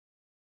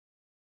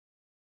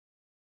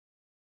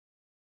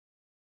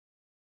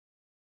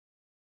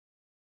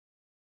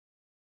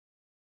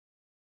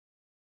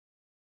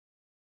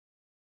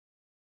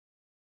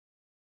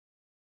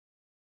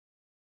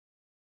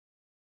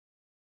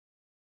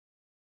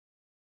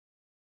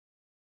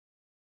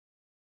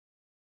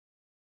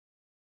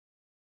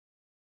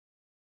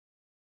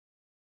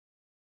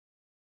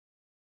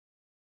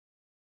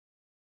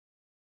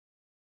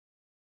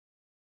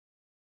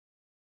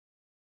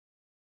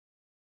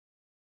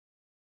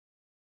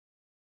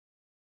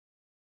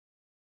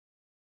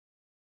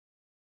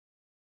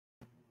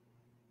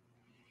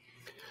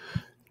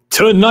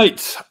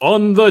Tonight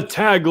on the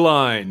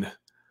tagline,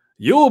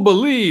 you'll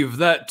believe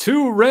that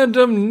two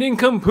random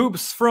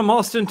nincompoops from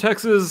Austin,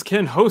 Texas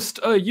can host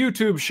a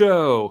YouTube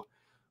show.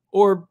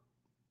 Or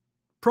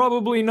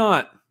probably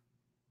not.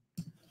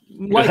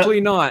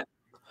 Likely not.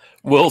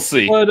 We'll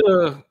see.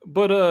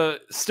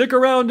 But stick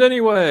around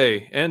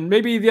anyway, and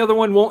maybe the other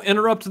one won't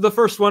interrupt the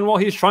first one while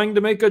he's trying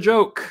to make a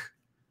joke.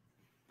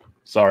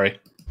 Sorry.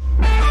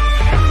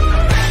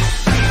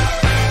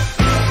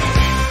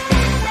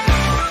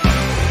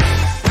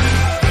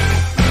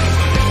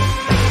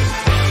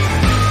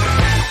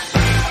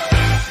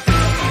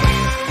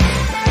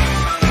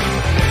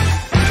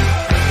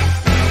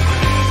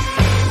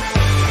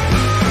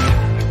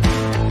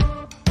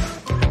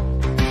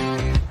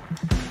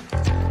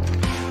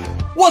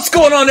 What's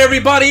going on,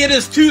 everybody? It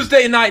is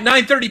Tuesday night,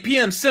 9:30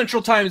 p.m.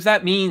 Central Time.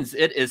 That means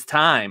it is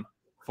time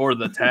for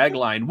the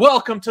tagline.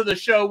 Welcome to the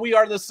show. We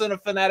are the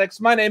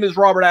Cinefanatics. My name is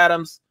Robert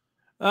Adams.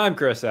 I'm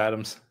Chris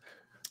Adams.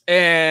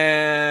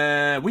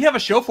 And we have a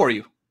show for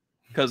you,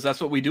 because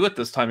that's what we do at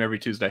this time every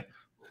Tuesday.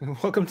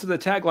 Welcome to the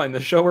tagline,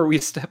 the show where we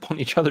step on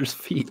each other's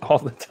feet all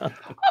the time.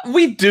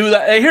 We do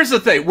that. Hey, here's the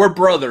thing. We're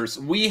brothers.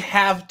 We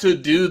have to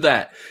do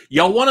that.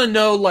 Y'all want to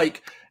know,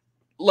 like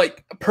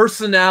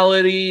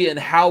personality and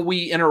how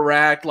we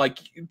interact, like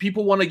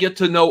people want to get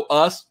to know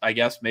us, I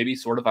guess, maybe,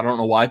 sort of, I don't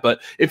know why,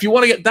 but if you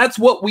want to get, that's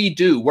what we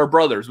do. We're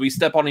brothers. We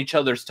step on each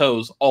other's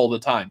toes all the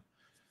time.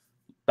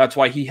 That's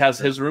why he has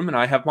his room and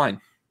I have mine.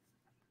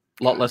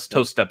 A lot less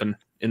toe stepping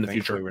in the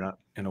future. We're not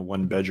in a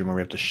one bedroom where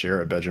we have to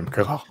share a bedroom.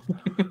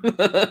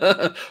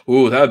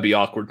 Ooh, that would be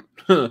awkward.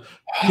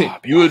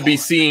 You would be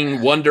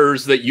seeing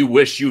wonders that you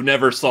wish you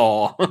never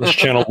saw. This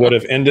channel would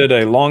have ended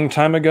a long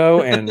time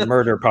ago, and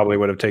murder probably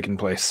would have taken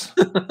place.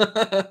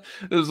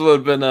 This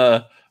would have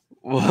been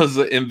was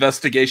it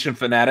Investigation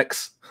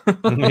Fanatics?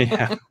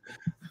 Yeah.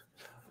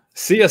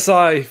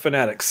 CSI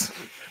Fanatics.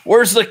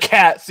 Where's the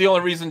cat? It's the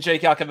only reason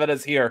Jake Iacovetta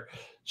is here.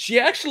 She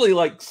actually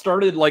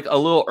started a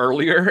little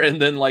earlier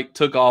and then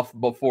took off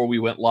before we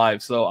went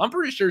live. So I'm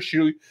pretty sure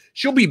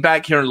she'll be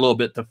back here in a little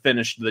bit to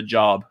finish the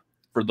job.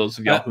 For those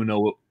of y'all who know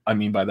what I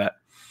mean by that.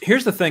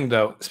 Here's the thing,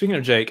 though. Speaking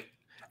of Jake,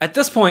 at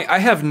this point, I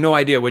have no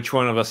idea which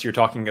one of us you're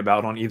talking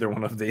about on either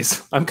one of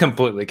these. I'm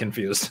completely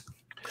confused.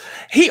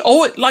 He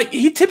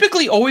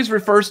typically always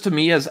refers to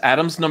me as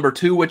Adam's number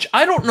 2, which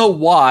I don't know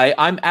why.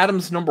 I'm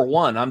Adam's number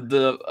 1. I'm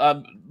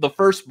the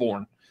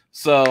firstborn.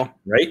 So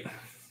right.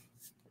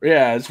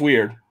 Yeah, it's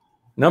weird.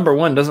 Number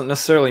 1 doesn't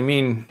necessarily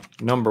mean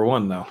number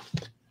 1, though.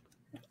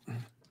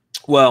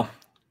 Well,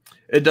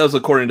 it does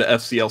according to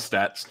FCL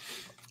stats.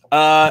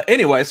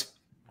 Anyways,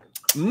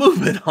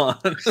 moving on.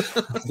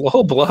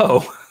 Low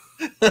blow.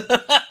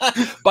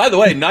 By the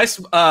way, nice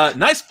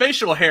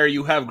facial hair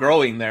you have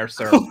growing there,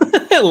 sir.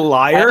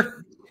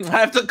 Liar. I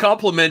have to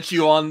compliment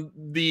you on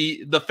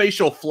the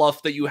facial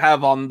fluff that you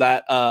have on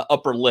that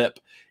upper lip.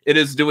 It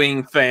is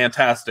doing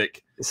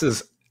fantastic. This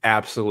is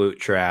absolute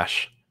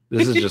trash.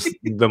 This is just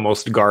the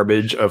most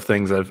garbage of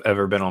things that have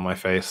ever been on my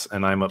face,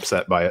 and I'm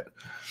upset by it.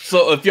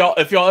 So if y'all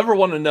ever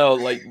want to know,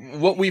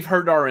 what we've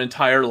heard our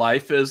entire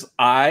life is,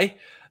 I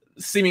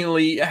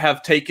seemingly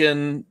have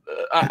taken,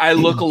 I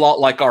look a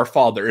lot like our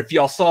father. If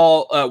y'all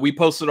saw, we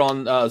posted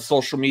on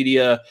social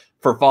media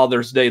for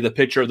Father's Day the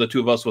picture of the two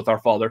of us with our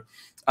father.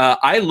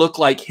 I look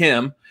like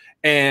him,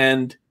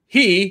 and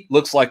he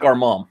looks like our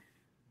mom.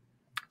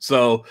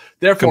 So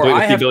therefore,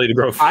 I have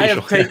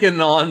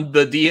taken on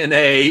the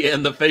DNA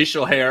and the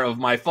facial hair of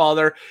my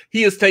father.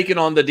 He has taken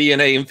on the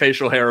DNA and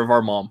facial hair of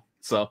our mom.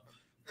 So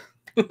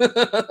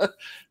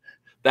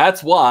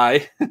that's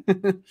why.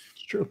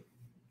 It's true.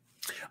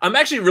 I'm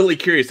actually really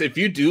curious if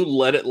you do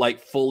let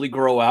it fully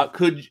grow out.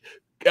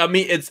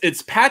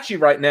 It's patchy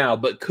right now,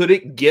 but could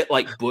it get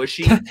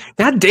bushy?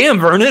 God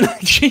damn, Vernon.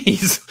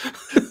 Jeez.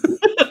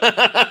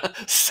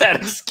 Sad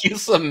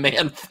excuse of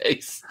man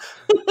face.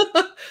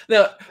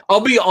 Now,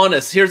 I'll be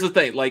honest. Here's the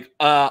thing: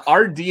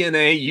 our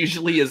DNA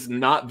usually is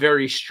not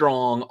very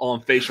strong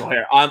on facial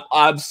hair.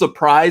 I'm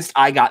surprised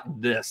I got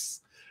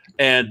this,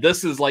 and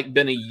this has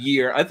been a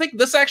year. I think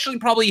this actually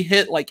probably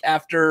hit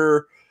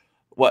after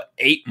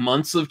 8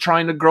 months of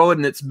trying to grow it,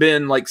 and it's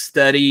been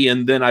steady,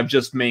 and then I've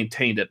just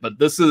maintained it. But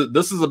this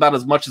is about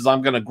as much as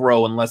I'm going to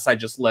grow unless I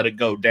just let it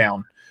go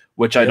down,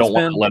 which I don't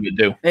want to let it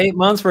do. 8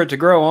 months for it to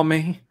grow on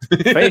me.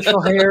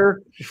 Facial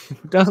hair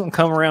doesn't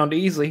come around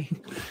easy.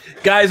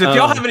 Guys, if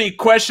y'all have any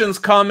questions,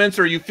 comments,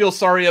 or you feel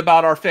sorry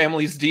about our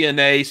family's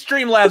DNA,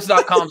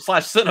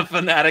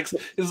 streamlabs.com/cinefanatics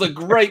is a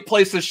great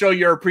place to show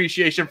your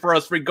appreciation for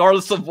us,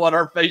 regardless of what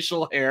our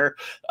facial hair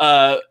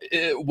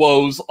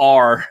woes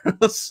are.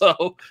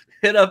 So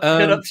hit up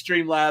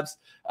Streamlabs.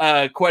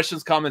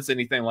 Questions, comments,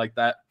 anything like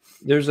that.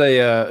 There's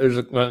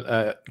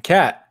a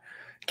cat.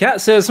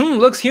 Cat says,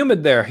 looks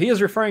humid there. He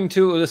is referring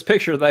to this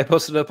picture that I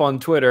posted up on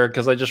Twitter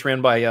because I just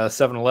ran by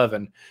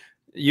 7-Eleven.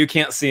 You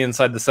can't see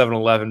inside the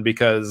 7-Eleven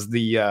because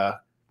the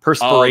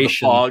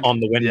perspiration on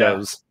the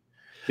windows. Yeah.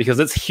 Because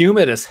it's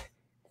humid as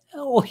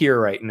hell here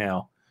right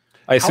now.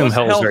 I assume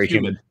hell is very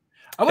humid.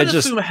 I would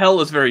assume hell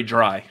is very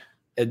dry.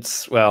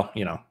 It's, well,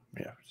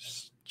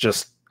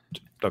 just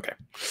Okay.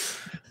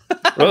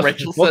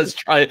 Rachel says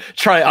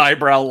try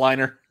eyebrow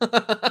liner.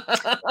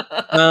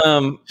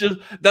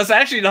 That's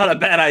actually not a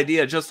bad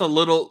idea. Just a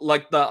little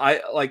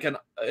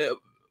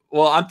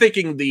well, I'm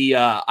thinking the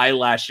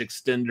eyelash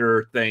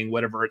extender thing,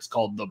 whatever it's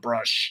called, the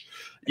brush.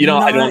 I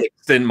don't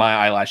extend my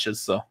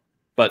eyelashes, so.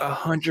 But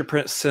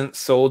 100%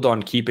 sold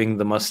on keeping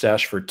the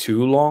mustache for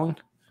too long.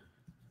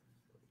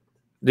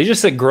 They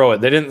just said grow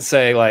it. They didn't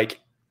say like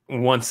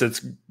once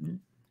it's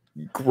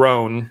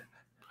grown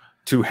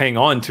to hang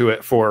on to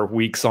it for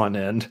weeks on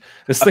end.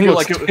 This thing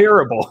looks like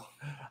terrible.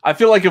 I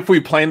feel like if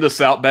we planned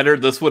this out better,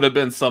 this would have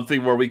been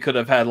something where we could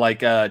have had like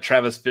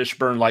Travis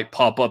Fishburne like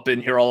pop up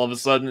in here all of a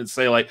sudden and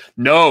say like,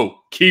 "No,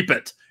 keep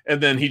it,"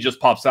 and then he just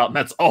pops out and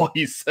that's all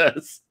he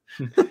says.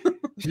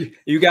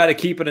 You got to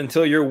keep it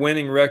until your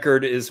winning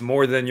record is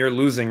more than your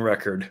losing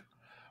record.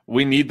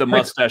 We need the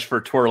mustache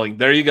for twirling.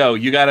 There you go.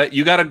 You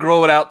gotta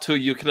grow it out till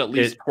you can at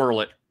least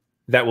twirl it.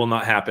 That will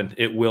not happen.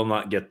 It will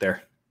not get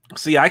there.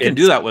 See, I can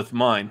do that with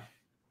mine.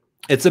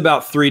 It's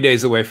about 3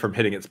 days away from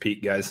hitting its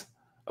peak, guys.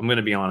 I'm going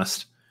to be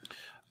honest.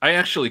 I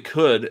actually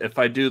could if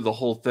I do the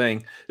whole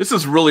thing. This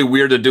is really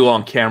weird to do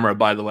on camera,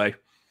 by the way.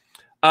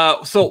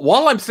 So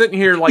while I'm sitting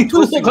here, like,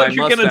 twisting my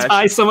you're going to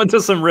tie someone to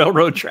some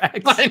railroad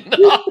tracks. I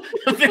know.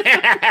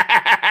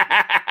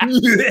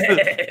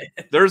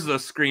 There's the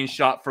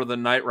screenshot for the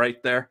night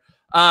right there.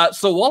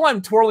 So while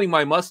I'm twirling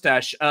my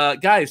mustache,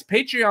 guys,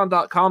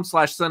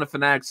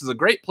 patreon.com/cinefanatics is a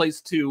great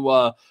place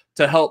to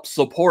help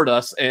support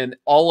us in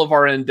all of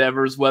our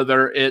endeavors,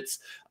 whether it's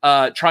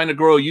trying to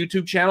grow a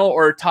YouTube channel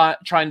or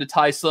trying to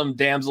tie some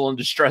damsel in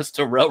distress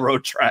to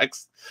railroad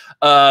tracks.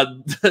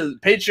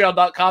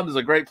 Patreon.com is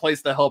a great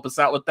place to help us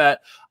out with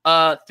that.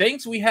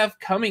 Things we have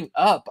coming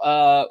up.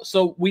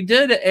 So we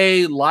did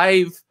a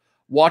live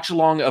watch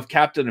along of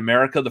Captain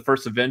America, the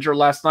First Avenger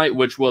last night,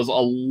 which was a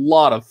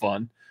lot of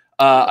fun.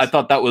 I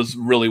thought that was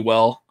really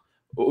well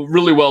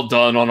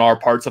done on our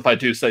parts, if I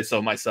do say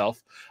so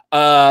myself.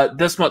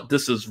 This month,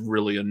 this is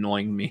really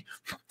annoying me.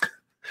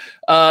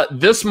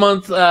 This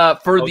month,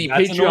 for the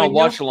Patreon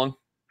watch along,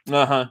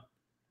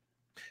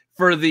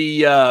 for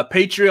the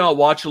Patreon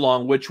watch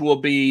along, which will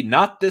be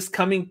not this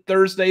coming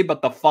Thursday, but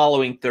the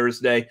following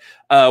Thursday,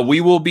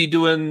 we will be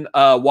doing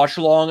a watch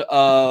along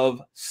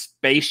of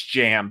Space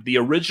Jam, the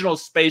original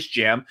Space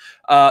Jam,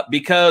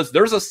 because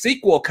there's a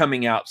sequel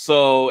coming out.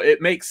 So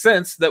it makes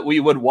sense that we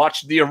would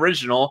watch the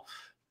original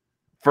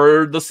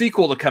for the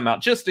sequel to come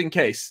out, just in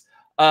case.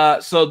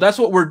 So that's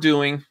what we're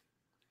doing.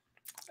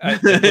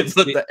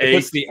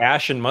 It's the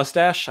ash and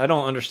mustache. I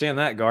don't understand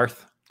that,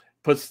 Garth.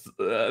 I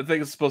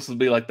think it's supposed to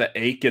be like the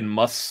ache and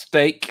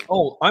mustake.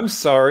 Oh, I'm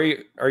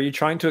sorry. Are you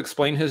trying to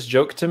explain his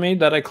joke to me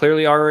that I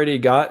clearly already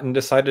got and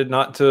decided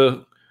not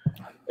to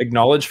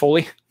acknowledge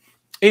fully?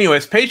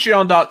 Anyways,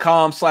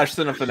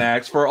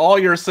 patreon.com/cinefanatics for all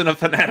your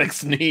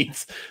Cinefanatics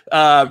needs.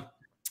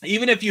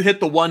 Even if you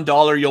hit the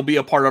 $1, you'll be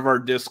a part of our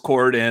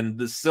Discord and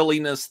the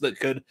silliness that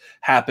could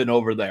happen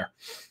over there.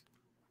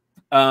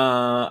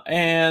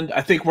 And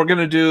I think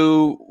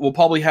we'll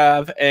probably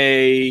have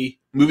a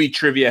movie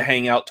trivia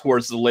hangout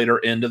towards the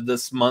later end of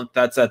this month.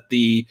 That's at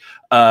the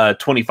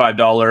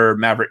 $25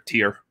 Maverick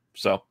tier.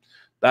 So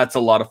that's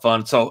a lot of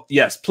fun. So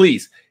yes,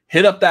 please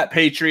hit up that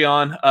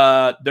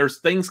Patreon. There's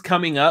things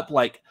coming up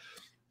like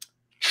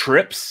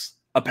trips.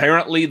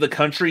 Apparently the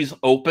country's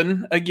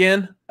open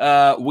again.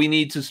 We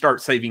need to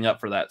start saving up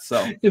for that.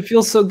 So it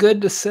feels so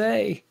good to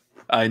say.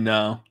 I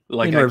know.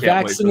 Like, we're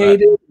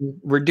vaccinated,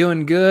 we're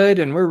doing good,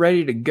 and we're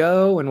ready to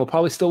go. And we'll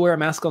probably still wear a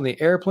mask on the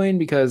airplane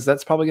because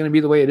that's probably going to be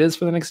the way it is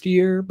for the next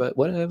year. But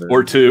whatever.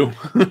 Or two.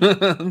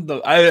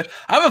 I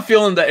have a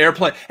feeling the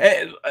airplane.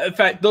 In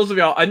fact, those of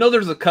y'all, I know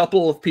there's a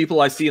couple of people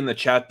I see in the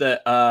chat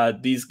that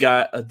these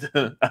guys.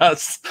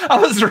 I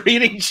was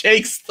reading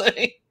Jake's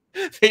thing.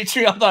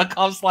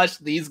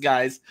 Patreon.com/these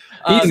guys.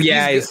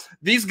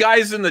 These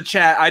guys in the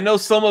chat. I know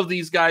some of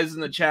these guys in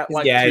the chat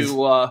like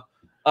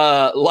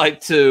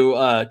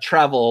to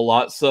travel a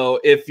lot. So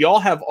if y'all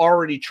have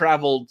already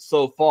traveled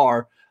so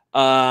far,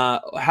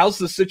 how's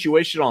the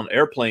situation on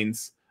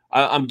airplanes?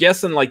 I'm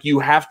guessing like you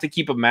have to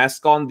keep a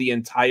mask on the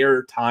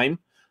entire time,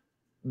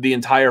 the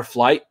entire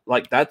flight.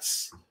 Like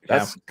that's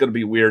gonna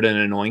be weird and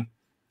annoying.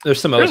 There's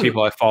some other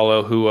people I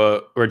follow who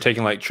are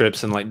taking like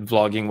trips and like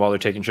vlogging while they're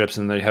taking trips,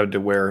 and they had to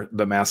wear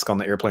the mask on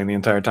the airplane the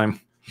entire time.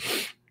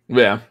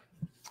 Yeah.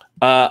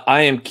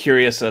 I am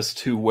curious as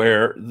to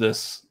where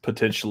this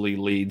potentially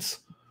leads.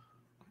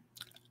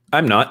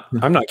 I'm not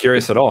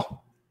curious at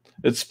all.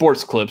 It's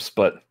sports clips,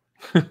 but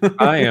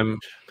I am.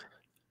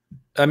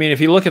 I mean, if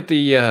you look at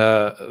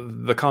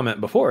the comment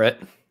before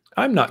it,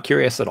 I'm not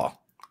curious at all.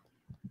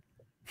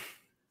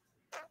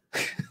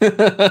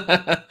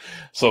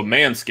 So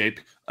Manscaped.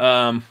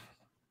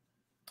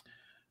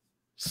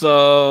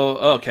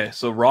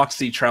 So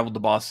Roxy traveled to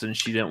Boston.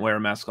 She didn't wear a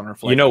mask on her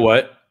flight. You know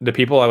what? The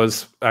people I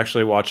was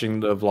actually watching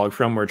the vlog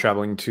from were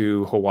traveling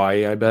to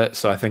Hawaii, I bet.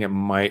 So I think it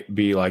might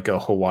be like a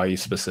Hawaii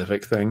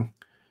specific thing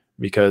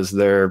because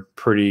they're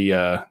pretty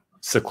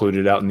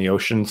secluded out in the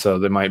ocean. So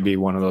there might be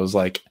one of those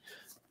like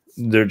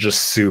they're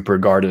just super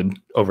guarded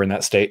over in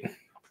that state.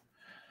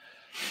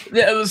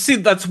 Yeah, see,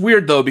 that's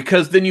weird though,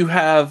 because then you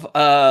have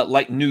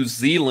like New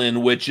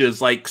Zealand, which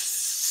is like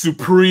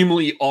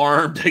supremely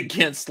armed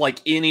against like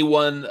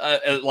anyone.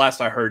 At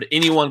last I heard,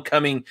 anyone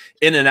coming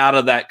in and out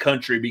of that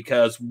country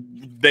because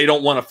they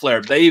don't want to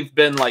flare. They've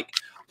been like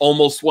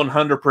almost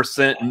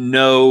 100%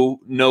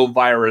 no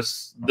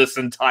virus this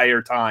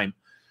entire time.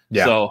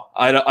 Yeah. So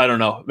I don't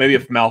know. Maybe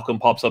if Malcolm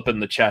pops up in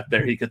the chat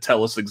there, he could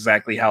tell us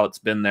exactly how it's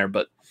been there.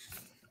 But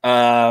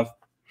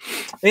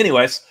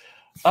anyways.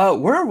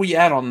 Where are we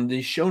at on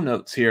the show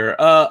notes here?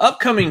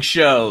 Upcoming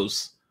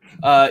shows.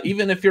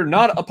 Even if you're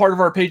not a part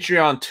of our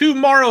Patreon,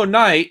 tomorrow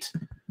night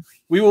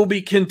we will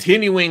be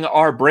continuing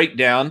our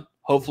breakdown.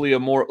 Hopefully, a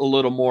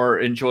little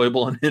more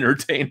enjoyable and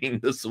entertaining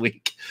this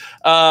week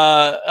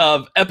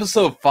of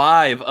episode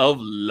 5 of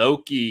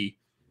Loki.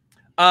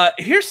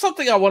 Here's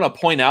something I want to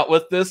point out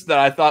with this that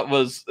I thought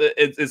was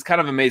it's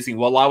kind of amazing.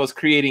 While I was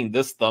creating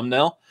this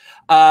thumbnail,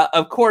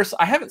 of course,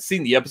 I haven't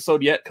seen the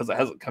episode yet because it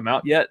hasn't come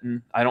out yet,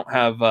 and I don't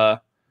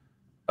have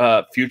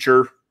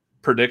future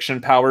prediction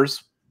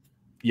powers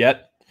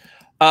yet.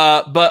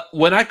 But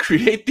when I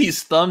create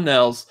these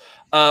thumbnails,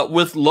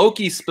 with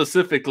Loki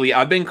specifically,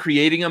 I've been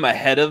creating them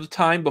ahead of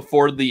time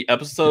before the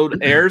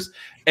episode airs,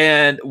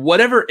 and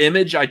whatever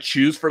image I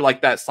choose for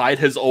like that side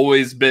has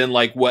always been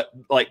like what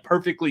like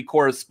perfectly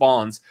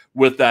corresponds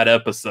with that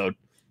episode.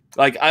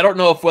 Like, I don't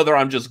know if whether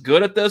I'm just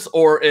good at this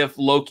or if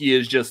Loki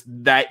is just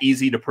that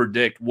easy to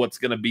predict what's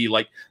going to be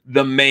like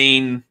the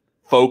main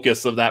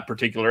focus of that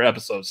particular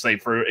episode. Say,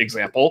 for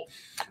example,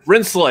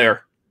 Renslayer.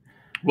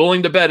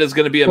 Willing to Bet is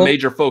going to be a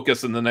major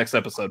focus in the next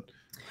episode.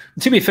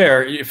 To be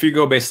fair, if you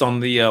go based on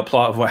the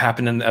plot of what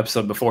happened in the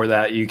episode before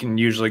that, you can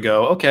usually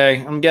go,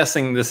 okay, I'm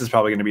guessing this is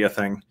probably going to be a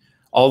thing.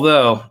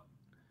 Although,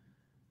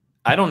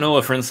 I don't know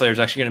if Renslayer is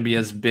actually going to be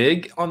as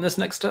big on this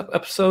next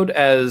episode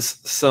as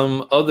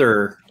some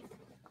other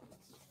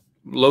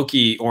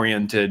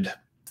Loki-oriented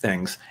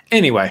things.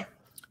 Anyway.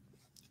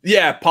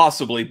 Yeah,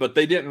 possibly, but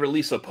they didn't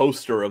release a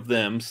poster of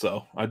them,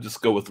 so I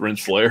just go with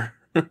Renslayer.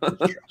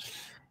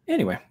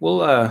 Anyway,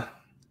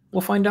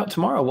 we'll find out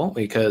tomorrow, won't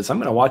we? Because I'm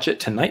going to watch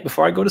it tonight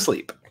before I go to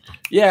sleep.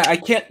 Yeah, I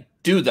can't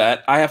do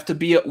that. I have to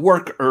be at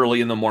work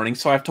early in the morning,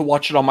 so I have to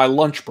watch it on my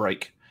lunch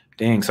break.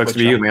 Dang, sucks to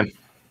be you, man.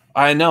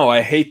 I know,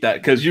 I hate that,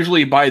 because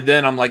usually by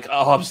then I'm like,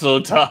 oh, I'm so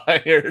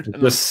tired. It's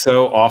just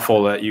so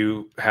awful that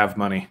you have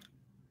money.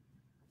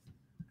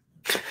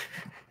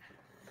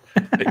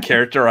 The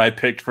character I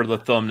picked for the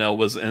thumbnail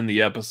was in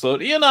the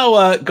episode. You know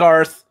what,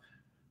 Garth?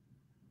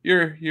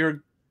 You're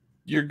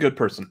a good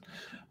person.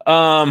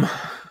 I'm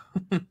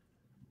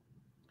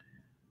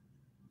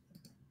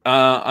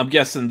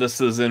guessing this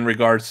is in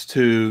regards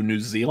to New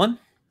Zealand.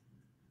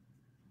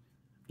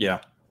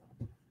 Yeah.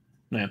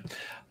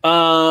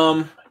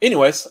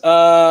 Anyways, actually,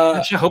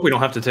 I hope we don't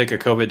have to take a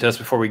COVID test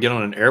before we get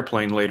on an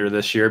airplane later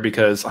this year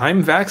because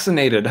I'm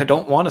vaccinated. I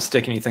don't want to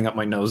stick anything up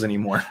my nose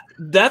anymore.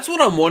 That's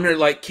what I'm wondering.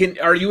 Like,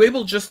 are you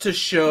able just to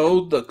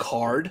show the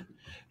card?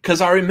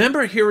 Because I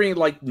remember hearing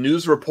like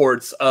news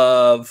reports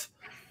of,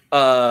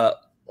 I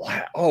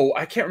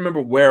can't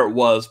remember where it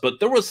was, but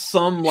there was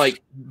some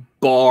like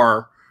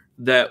bar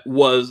that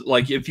was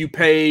like, if you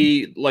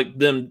pay like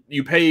them,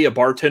 you pay a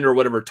bartender or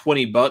whatever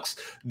 $20,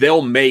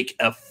 they'll make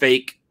a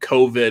fake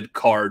COVID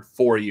card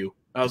for you.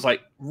 I was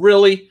like,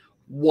 really?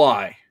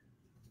 Why?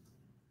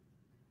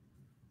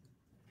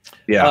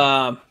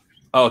 Yeah.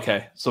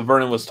 Okay. So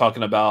Vernon was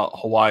talking about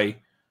Hawaii.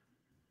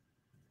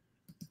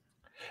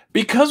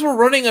 Because we're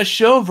running a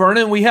show,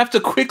 Vernon, we have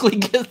to quickly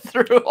get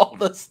through all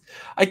this.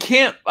 I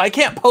can't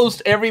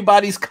post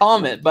everybody's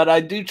comment, but I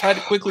do try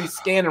to quickly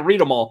scan and read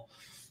them all.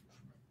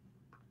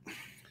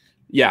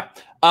 Yeah.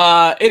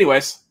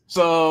 Anyways,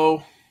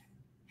 so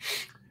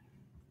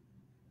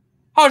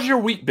how's your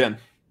week been?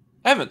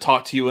 I haven't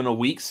talked to you in a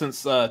week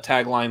since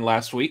Tagline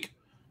last week.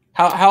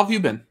 How have you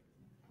been?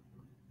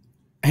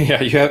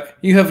 Yeah,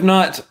 you have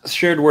not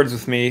shared words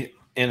with me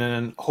in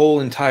a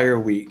whole entire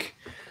week.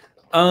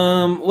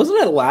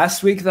 Wasn't it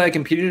last week that I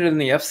competed in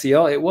the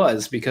FCL? It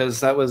was,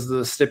 because that was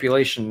the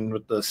stipulation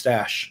with the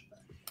stash.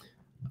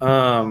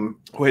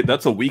 Wait,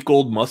 that's a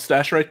week-old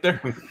mustache right there?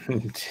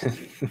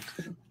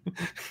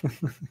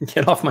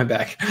 Get off my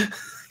back.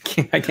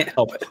 I can't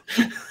help it.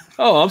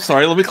 Oh, I'm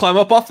sorry. Let me climb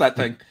up off that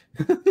thing.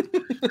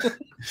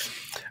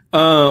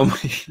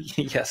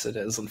 Yes, it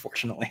is,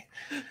 unfortunately.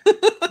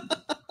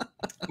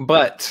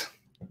 But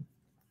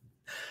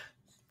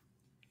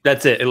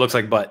that's it. It looks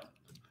like butt.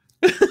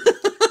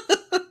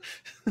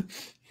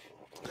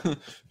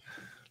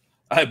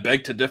 I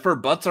beg to differ.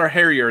 Butts are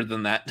hairier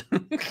than that.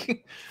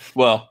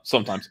 Well,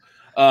 sometimes.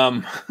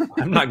 I'm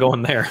not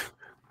going there.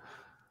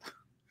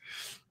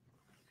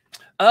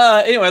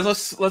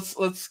 Anyways,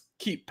 let's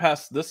keep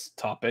past this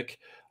topic,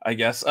 I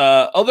guess.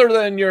 Other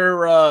than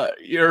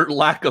your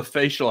lack of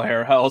facial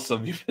hair, how else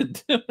have you been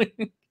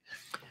doing?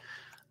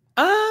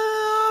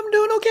 I'm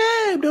doing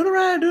okay. I'm doing all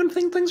right.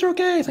 Things are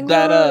okay.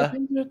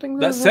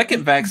 That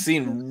second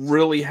vaccine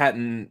really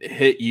hadn't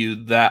hit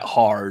you that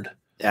hard.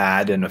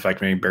 Yeah, it didn't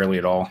affect me barely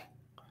at all.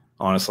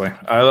 Honestly,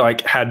 I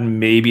had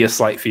maybe a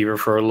slight fever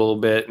for a little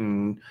bit,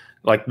 and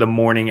like the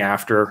morning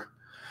after,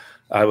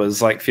 I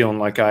was like feeling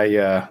like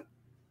I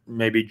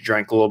maybe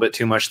drank a little bit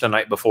too much the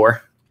night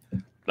before.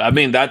 I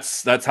mean,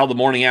 that's how the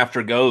morning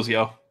after goes,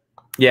 yo.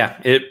 Yeah,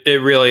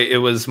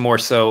 it was more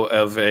so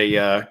of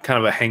a kind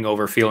of a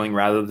hangover feeling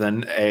rather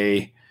than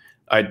I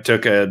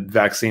took a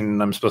vaccine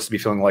and I'm supposed to be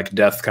feeling like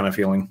death kind of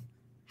feeling.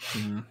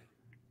 Mm.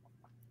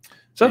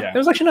 So it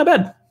was actually not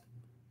bad.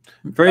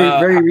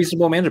 Very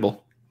reasonable,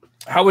 manageable.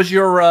 How was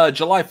your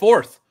July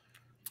 4th?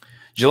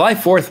 July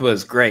 4th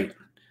was great.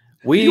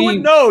 You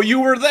would know you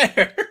were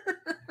there.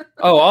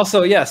 Oh,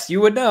 also, yes, you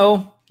would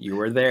know you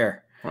were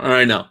there.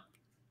 I know.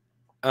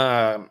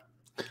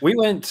 We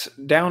went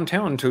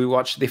downtown to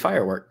watch the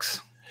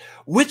fireworks.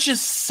 Which is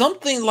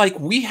something like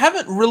we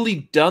haven't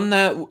really done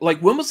that. Like,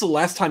 when was the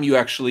last time you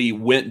actually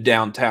went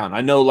downtown?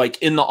 I know,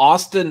 like, in the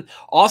Austin,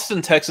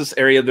 Texas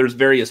area, there's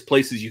various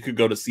places you could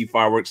go to see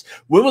fireworks.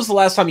 When was the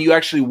last time you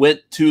actually went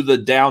to the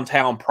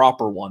downtown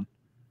proper one?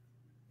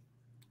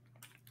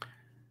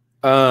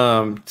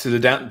 When's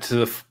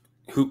the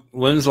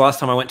last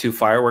time I went to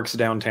fireworks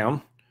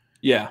downtown?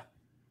 Yeah.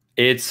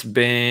 It's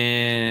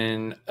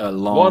been a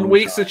long 1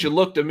 week time. since you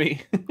looked at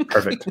me.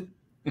 Perfect.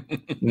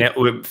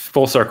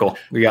 Full circle.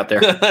 We got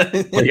there.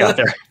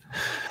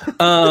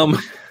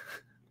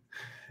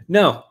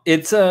 No,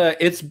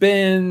 it's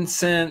been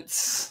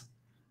since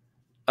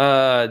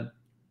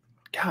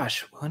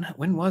gosh,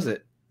 when was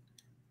it?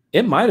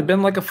 It might have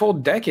been like a full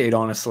decade,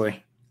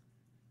 honestly.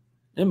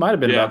 It might have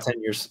been about 10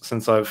 years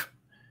since what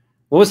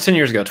was 10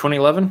 years ago?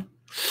 2011?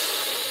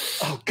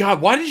 Oh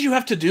God, why did you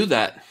have to do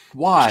that?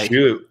 Why?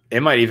 Shoot,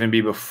 it might even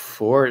be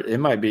before. It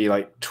might be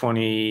like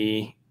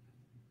 20.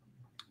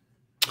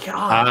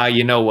 God.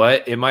 You know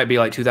what? It might be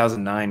like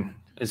 2009.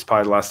 It's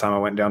probably the last time I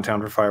went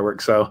downtown for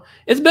fireworks. So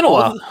it's been a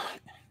while.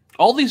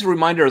 All these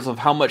reminders of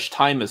how much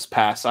time has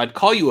passed. I'd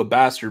call you a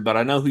bastard, but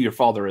I know who your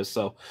father is.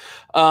 So,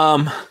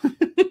 that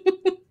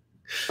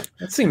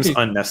seems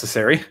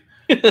unnecessary.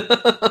 Yeah,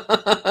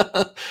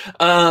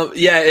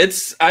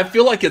 I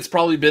feel like it's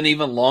probably been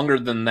even longer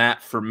than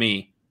that for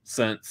me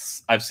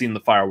since I've seen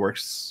the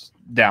fireworks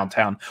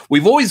downtown.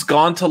 We've always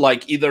gone to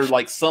like either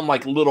like some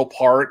like little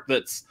park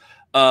that's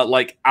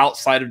like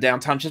outside of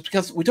downtown, just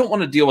because we don't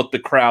want to deal with the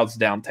crowds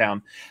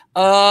downtown.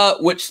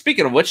 Which,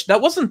 speaking of which,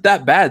 that wasn't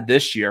that bad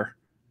this year.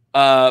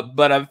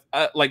 But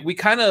like we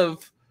kind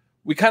of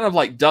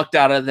like ducked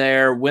out of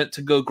there, went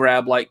to go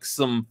grab like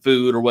some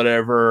food or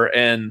whatever,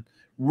 and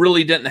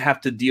really didn't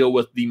have to deal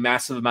with the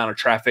massive amount of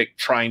traffic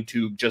trying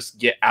to just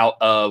get out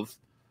of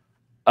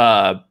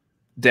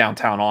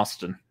downtown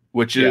Austin.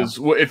 Which is,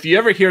 if you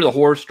ever hear the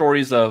horror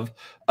stories of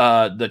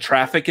the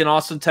traffic in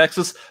Austin,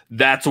 Texas,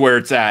 that's where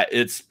it's at.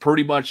 It's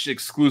pretty much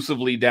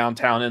exclusively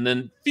downtown, and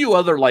then a few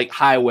other like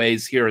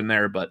highways here and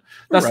there, but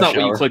that's not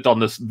what you clicked on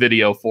this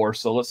video for.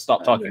 So let's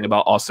stop talking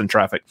about Austin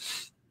traffic.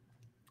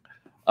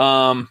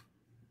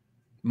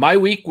 My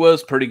week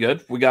was pretty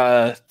good. We got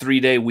a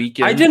 3-day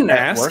weekend. I didn't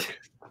ask. Work.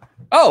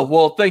 Oh,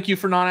 well, thank you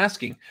for not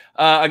asking.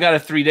 I got a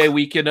 3-day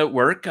weekend at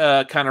work,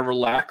 kind of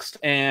relaxed,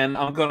 and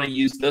I'm going to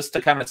use this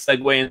to kind of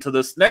segue into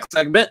this next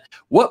segment.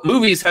 What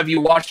movies have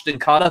you watched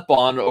and caught up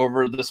on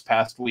over this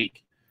past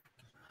week?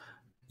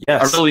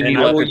 Yes. I really need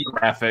like a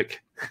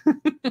graphic.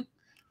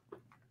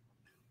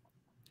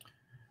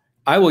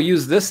 I will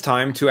use this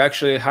time to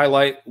actually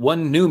highlight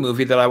one new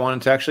movie that I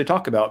wanted to actually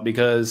talk about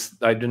because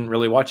I didn't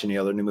really watch any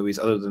other new movies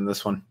other than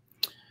this one.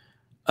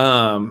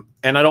 And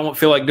I don't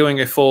feel like doing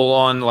a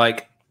full-on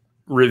like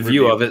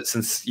review of it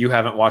since you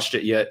haven't watched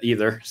it yet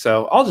either.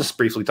 So I'll just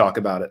briefly talk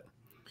about it.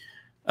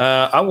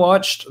 I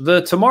watched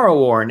The Tomorrow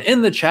War, and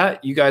in the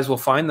chat, you guys will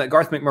find that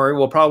Garth McMurray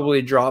will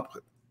probably drop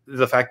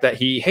the fact that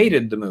he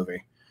hated the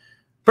movie.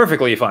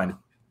 Perfectly fine.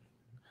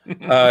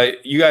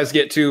 You guys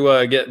get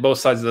to get both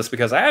sides of this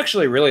because I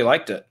actually really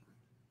liked it.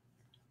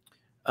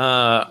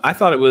 I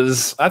thought it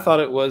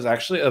was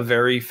actually a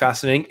very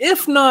fascinating,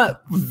 if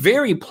not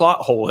very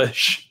plot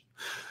hole-ish,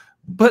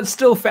 but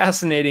still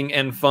fascinating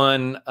and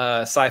fun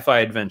sci-fi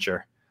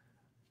adventure.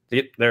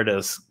 Yep, there it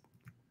is.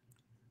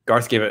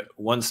 Garth gave it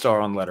 1 star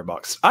on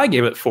Letterboxd. I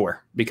gave it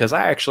 4 because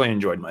I actually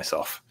enjoyed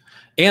myself.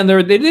 And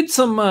they did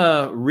some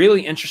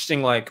really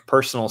interesting like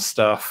personal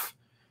stuff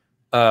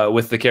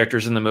with the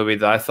characters in the movie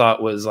that I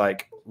thought was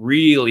like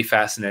really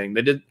fascinating.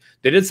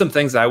 They did some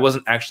things that I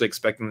wasn't actually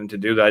expecting them to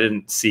do that I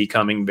didn't see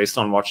coming based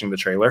on watching the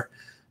trailer.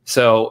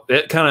 So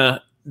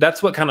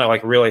that's what kind of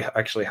like really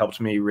actually helped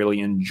me really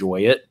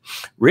enjoy it.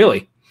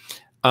 Really.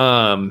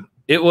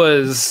 It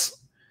was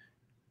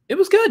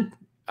good.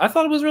 I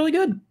thought it was really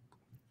good.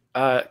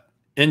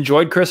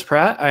 Enjoyed Chris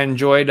Pratt. I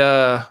enjoyed,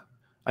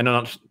 I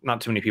know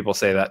not too many people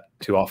say that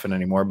too often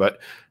anymore, but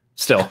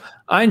still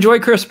I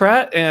enjoyed Chris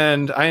Pratt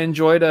and I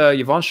enjoyed,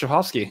 Yvonne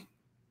Strahovski.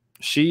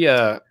 She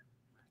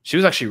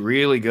was actually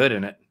really good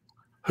in it.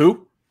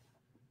 Who?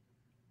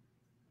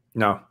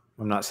 No.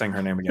 I'm not saying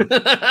her name again.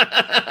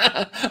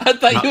 I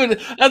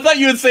thought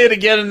you would say it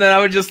again, and then I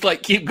would just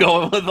like keep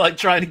going with like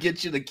trying to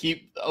get you to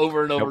keep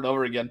over and over and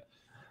over again.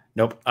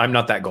 Nope, I'm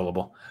not that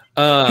gullible.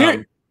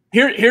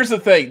 Here's the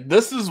thing.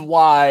 This is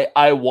why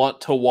I want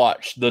to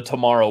watch the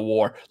Tomorrow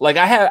War. Like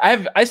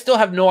I still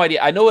have no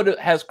idea. I know it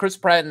has Chris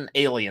Pratt and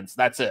aliens.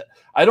 That's it.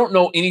 I don't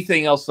know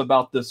anything else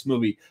about this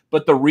movie.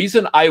 But the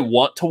reason I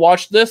want to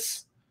watch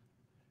this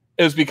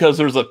is because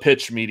there's a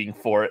pitch meeting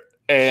for it.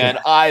 And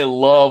I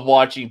love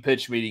watching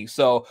pitch meetings.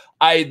 So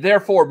I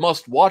therefore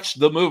must watch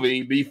the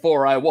movie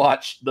before I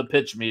watch the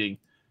pitch meeting.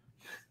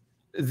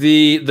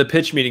 The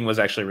pitch meeting was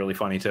actually really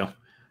funny too.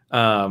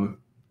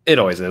 It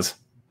always is.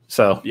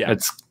 So yeah,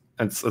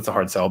 it's a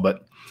hard sell,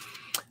 but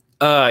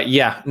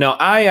yeah, no,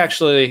 I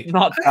actually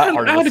not that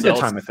hard. I had a good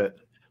time with it.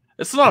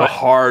 It's not a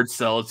hard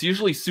sell. It's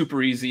usually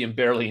super easy and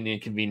barely an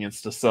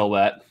inconvenience to sell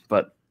that.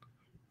 But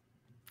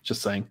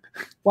just saying.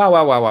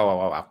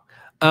 Wow.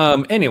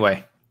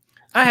 Anyway,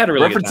 I had a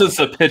really references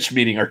to pitch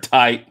meeting are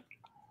tight.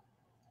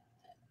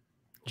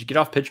 Did you get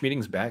off pitch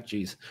meetings back?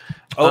 Jeez.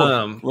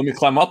 Let me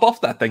climb up off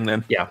that thing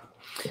then. Yeah.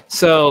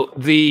 So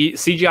the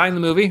CGI in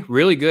the movie,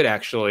 really good,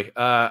 actually.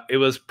 It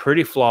was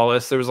pretty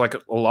flawless. There was like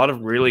a lot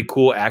of really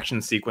cool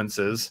action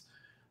sequences.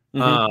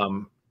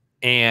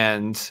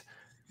 And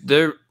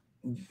there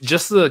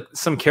just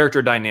some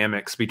character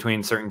dynamics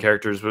between certain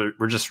characters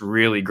were just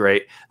really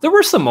great. There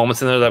were some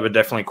moments in there that were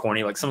definitely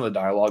corny. Like some of the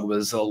dialogue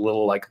was a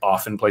little like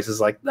off in places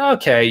like,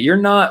 okay, you're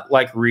not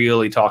like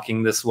really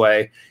talking this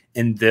way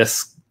in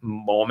this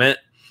moment.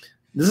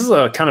 This is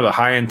a kind of a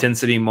high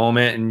intensity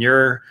moment, and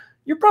you're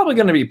probably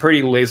going to be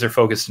pretty laser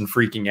focused and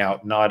freaking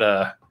out,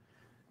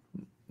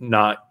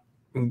 not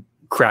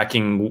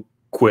cracking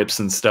quips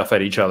and stuff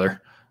at each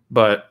other.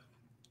 But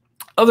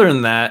other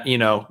than that, you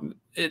know,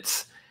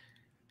 it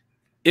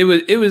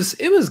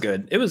was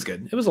good. It was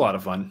good. It was a lot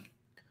of fun.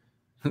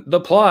 The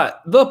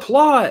plot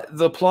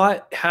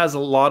has a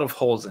lot of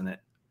holes in it,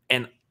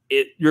 and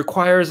it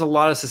requires a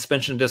lot of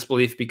suspension of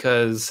disbelief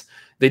because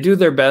they do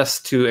their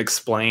best to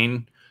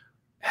explain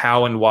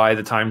how and why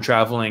the time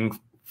traveling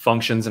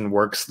functions and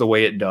works the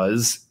way it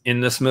does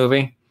in this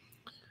movie.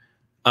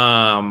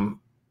 But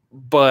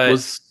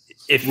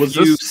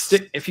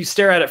if you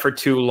stare at it for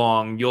too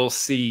long, you'll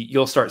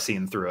start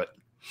seeing through it.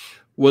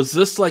 Was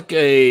this like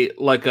a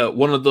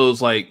one of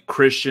those like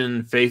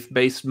Christian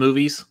faith-based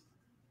movies?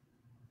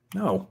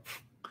 No.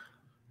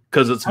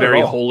 Because it's very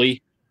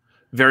holy.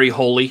 Very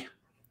holy.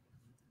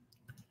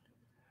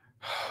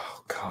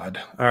 Oh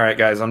God. All right,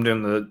 guys, I'm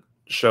doing the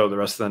show the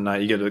rest of the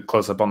night. You get a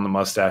close up on the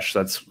mustache.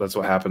 That's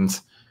what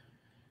happens.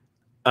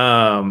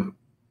 So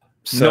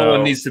no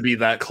one needs to be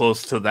that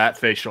close to that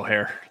facial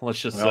hair. Let's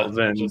just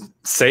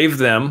save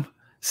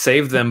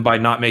them by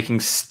not making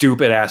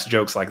stupid ass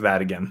jokes like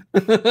that again.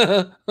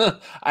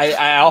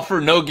 I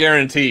offer no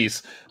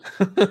guarantees.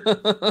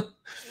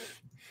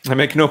 I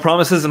make no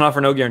promises and offer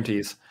no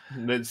guarantees.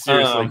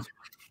 Seriously.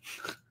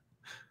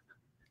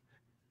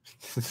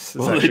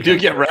 Well, they do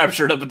get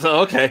raptured up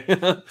until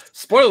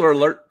spoiler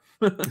alert.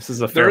 This is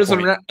a fair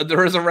point.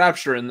 There is a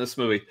rapture in this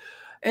movie.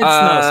 It's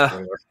not a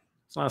spoiler.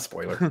 It's not a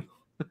spoiler.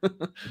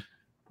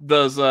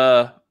 Does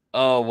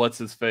what's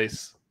his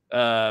face?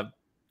 Oh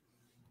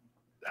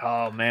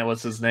man,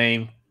 what's his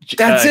name?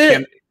 That's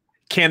it.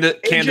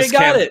 Candace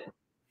got it.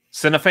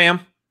 Cinefam.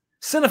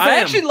 I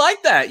actually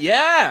like that.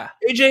 Yeah,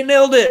 AJ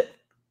nailed it.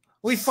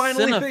 We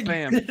finally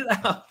figured it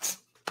out.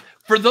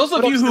 For those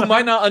of you who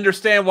might not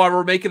understand why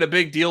we're making a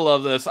big deal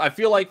of this, I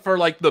feel like for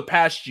like the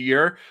past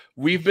year,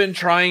 we've been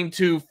trying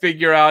to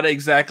figure out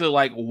exactly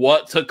like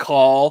what to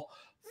call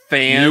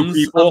fans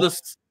of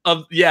this.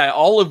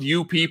 All of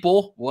you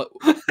people. What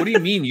do you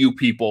mean, you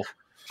people?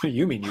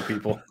 You mean you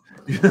people?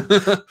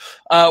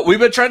 We've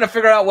been trying to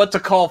figure out what to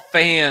call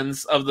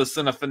fans of the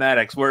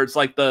Cinefanatics, where it's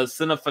like the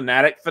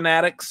Cinefanatic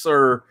fanatics,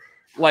 or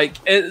like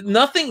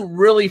nothing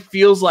really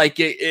feels like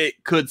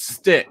it could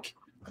stick.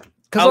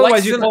 Because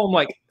otherwise you call them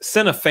like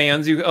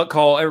Cinefans, you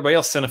call everybody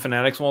else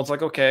Cinefanatics. Well, it's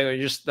like,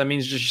 okay, that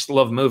means you just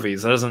love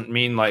movies. That doesn't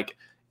mean like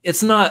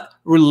it's not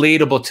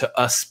relatable to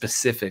us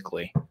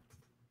specifically.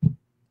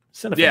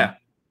 Cinefan. Yeah.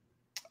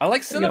 I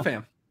like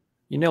Cinefam.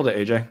 You nailed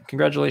it, AJ.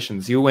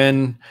 Congratulations. You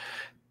win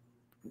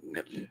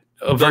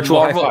a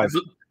virtual high five.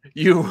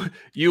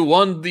 You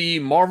won the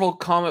Marvel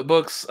comic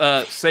books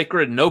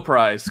sacred no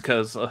prize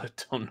because I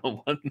don't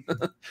know what.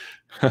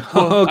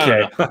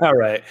 Okay. All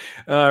right,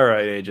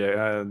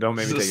 AJ. Don't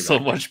make me take it so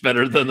back. Much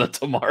better than the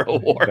Tomorrow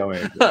War.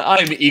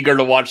 I'm eager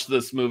to watch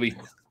this movie.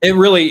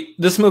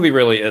 This movie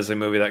really is a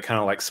movie that kind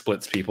of like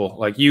splits people.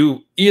 Like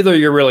either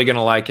you're really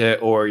gonna like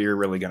it or you're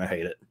really gonna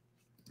hate it.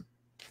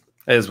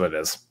 It is what it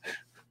is.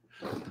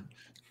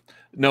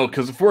 No,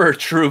 because if we're a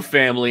true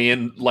family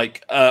and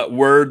like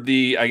we're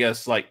the, I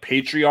guess, like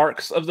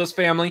patriarchs of this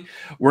family,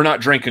 we're not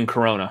drinking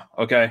Corona,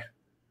 okay?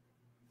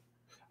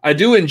 I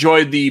do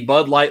enjoy the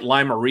Bud Light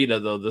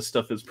Limerita, though. This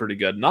stuff is pretty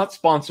good. Not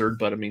sponsored,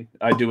 but I mean,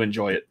 I do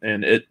enjoy it,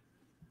 and it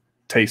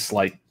tastes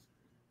like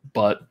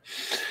butt.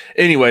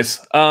 Anyways,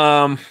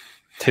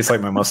 tastes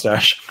like my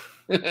mustache.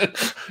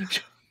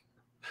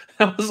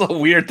 That was a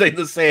weird thing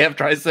to say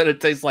after I said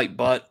it tastes like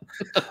butt.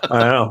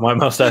 I know, my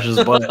mustache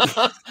is butt.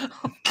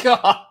 Oh,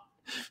 God.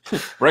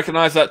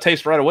 Recognize that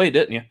taste right away,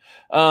 didn't you?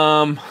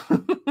 God.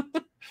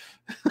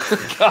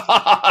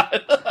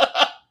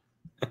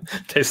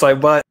 Tastes like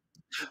butt.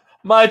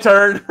 My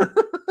turn.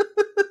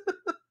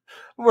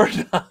 We're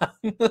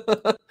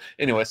done.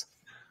 Anyways,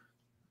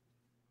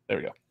 there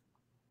we go.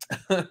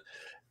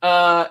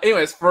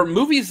 Anyways, for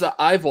movies that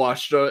I've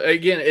watched,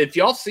 again, if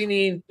y'all seen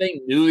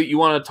anything new that you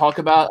want to talk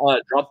about,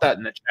 drop that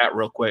in the chat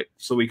real quick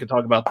so we can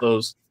talk about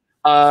those.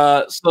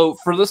 So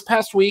for this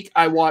past week,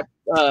 I watched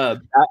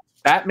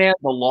Batman: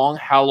 The Long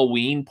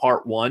Halloween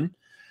Part 1.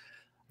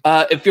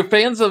 If you're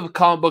fans of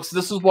comic books,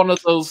 this is one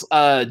of those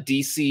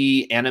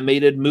DC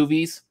animated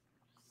movies.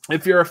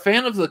 If you're a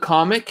fan of the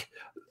comic,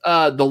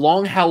 The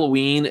Long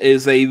Halloween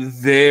is a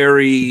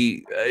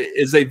very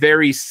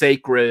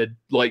sacred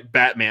like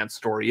Batman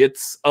story.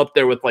 It's up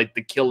there with like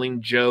The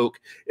Killing Joke.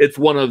 It's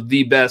one of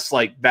the best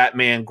like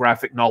Batman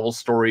graphic novel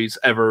stories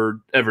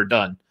ever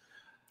done.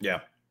 Yeah.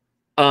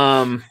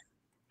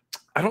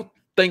 I don't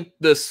think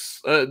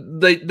this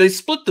they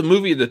split the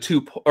movie into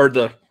two, or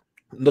the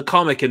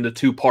comic into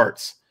two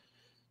parts.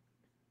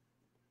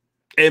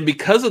 And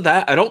because of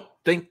that, I don't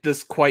think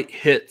this quite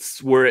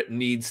hits where it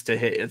needs to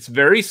hit. It's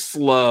very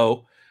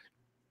slow.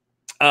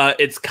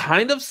 It's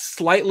kind of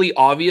slightly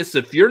obvious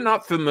if you're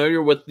not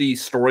familiar with the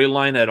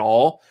storyline at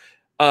all.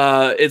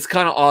 It's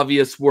kind of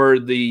obvious where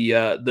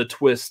the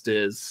twist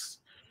is,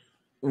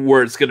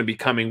 where it's going to be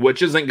coming,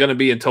 which isn't going to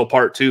be until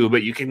part 2,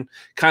 but you can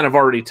kind of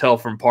already tell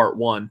from part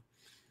 1.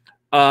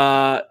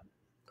 Like,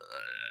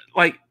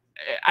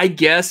 I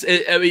guess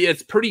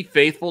it's pretty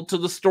faithful to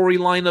the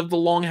storyline of The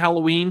Long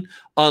Halloween,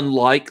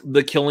 unlike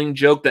The Killing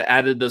Joke that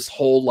added this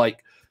whole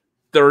like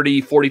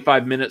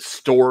 30-45 minute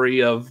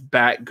story of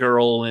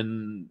Batgirl,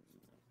 and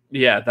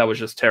yeah, that was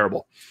just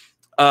terrible.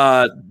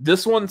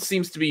 This one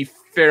seems to be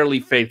fairly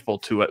faithful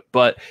to it,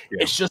 but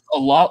it's just a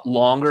lot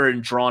longer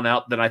and drawn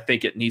out than I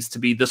think it needs to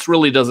be. This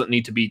really doesn't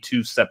need to be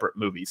two separate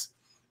movies.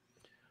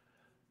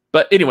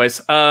 But anyways,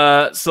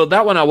 so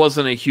that one I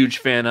wasn't a huge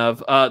fan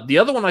of. The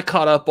other one I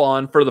caught up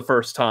on for the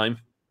first time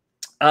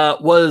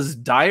was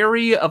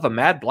Diary of a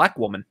Mad Black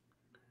Woman.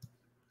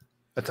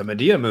 That's a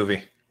Medea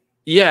movie.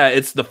 Yeah,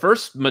 it's the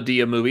first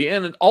Medea movie,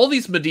 and all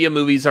these Medea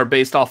movies are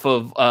based off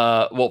of,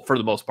 well, for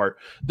the most part,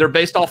 they're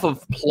based off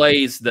of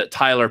plays that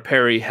Tyler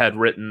Perry had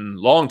written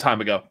long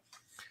time ago.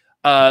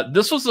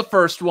 This was the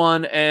first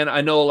one, and I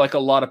know like a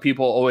lot of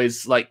people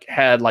always like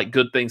had like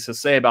good things to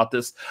say about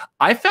this.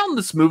 I found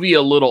this movie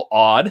a little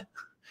odd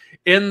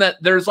in that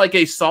there's like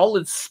a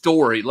solid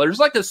story. There's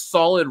like a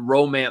solid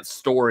romance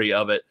story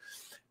of it.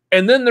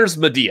 And then there's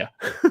Medea,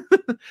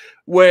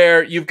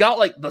 where you've got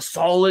like the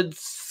solid,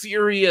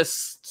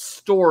 serious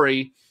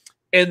story,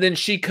 and then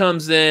she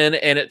comes in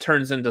and it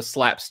turns into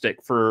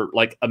slapstick for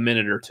like a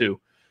minute or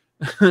two.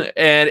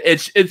 And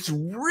it's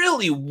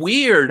really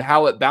weird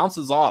how it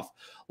bounces off.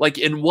 Like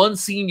in one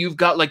scene, you've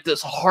got like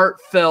this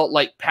heartfelt,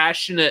 like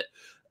passionate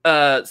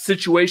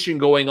situation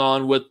going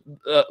on with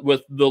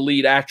the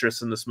lead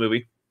actress in this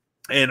movie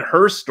and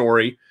her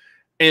story,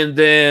 and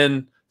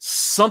then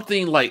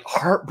something like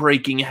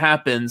heartbreaking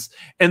happens,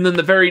 and then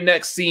the very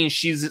next scene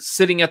she's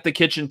sitting at the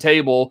kitchen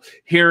table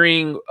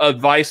hearing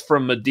advice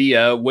from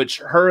Medea, which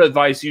her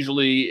advice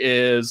usually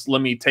is,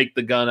 let me take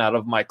the gun out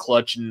of my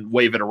clutch and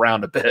wave it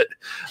around a bit.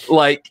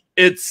 Like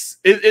it's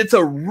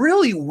a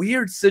really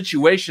weird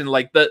situation.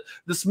 Like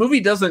this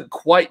movie doesn't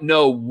quite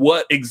know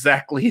what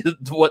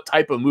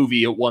type of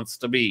movie it wants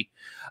to be,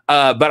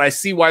 but I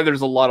see why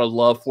there's a lot of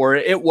love for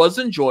it. It was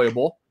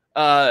enjoyable.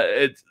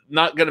 It's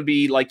not going to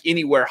be like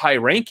anywhere high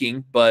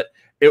ranking, but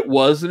it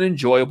was an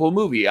enjoyable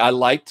movie. I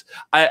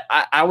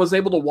was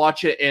able to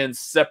watch it and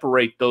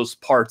separate those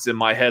parts in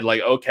my head.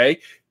 Like, okay,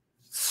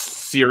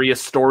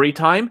 serious story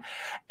time,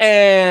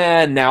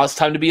 and now it's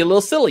time to be a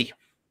little silly.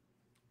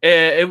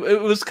 It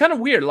was kind of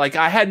weird. Like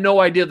I had no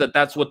idea that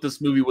that's what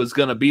this movie was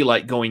going to be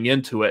like going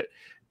into it.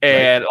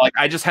 And like,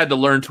 I just had to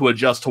learn to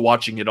adjust to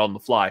watching it on the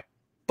fly.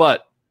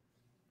 But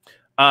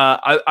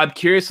I'm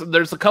curious.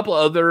 There's a couple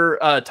other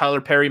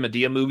Tyler Perry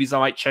Medea movies I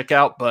might check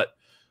out, but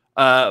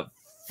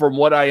from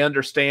what I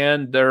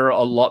understand, they're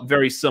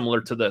very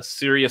similar to this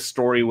serious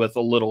story with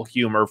a little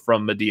humor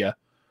from Medea.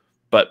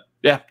 But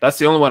yeah, that's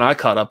the only one I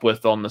caught up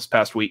with on this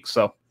past week.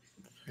 So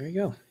there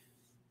you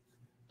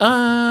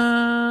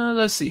go.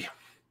 Let's see.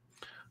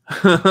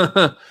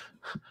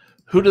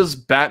 Who does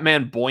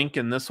Batman boink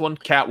in this one?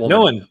 Catwoman.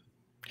 No one.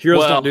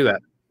 Heroes don't do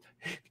that.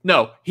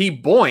 No, he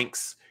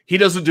boinks. He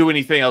doesn't do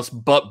anything else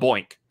but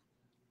boink.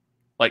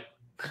 Like,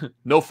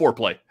 no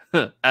foreplay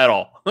at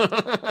all.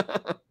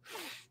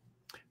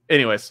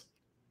 Anyways.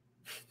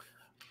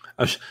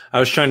 I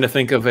was trying to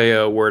think of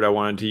a word I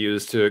wanted to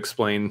use to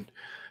explain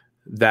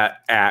that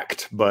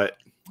act, but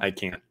I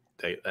can't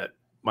say that.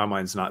 My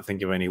mind's not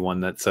thinking of anyone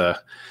that's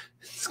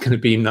it's going to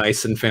be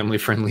nice and family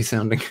friendly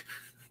sounding.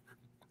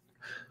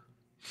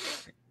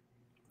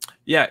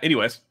 Yeah,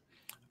 anyways.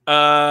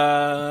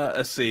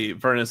 Let's see.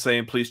 Vernon's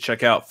saying, please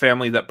check out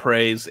Family That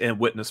Prays and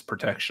Witness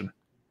Protection.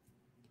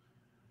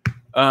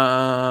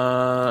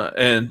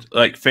 And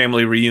like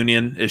Family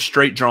Reunion is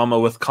straight drama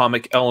with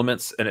comic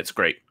elements, and it's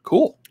great.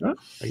 Cool. Oh,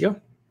 there you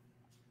go.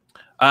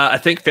 I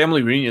think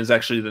Family Reunion is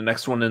actually the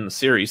next one in the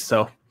series.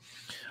 So,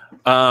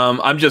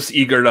 I'm just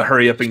eager to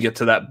hurry up and get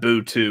to that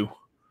Boo 2,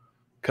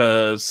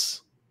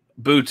 because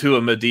Boo 2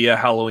 and Medea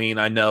Halloween,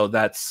 I know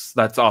that's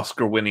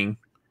Oscar winning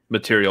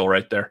material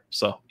right there.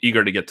 So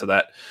eager to get to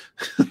that.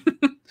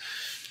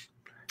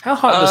 How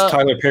hot does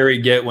Tyler Perry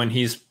get when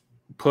he's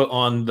put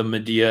on the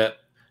Medea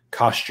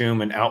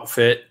costume and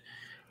outfit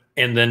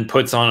and then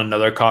puts on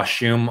another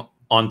costume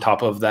on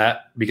top of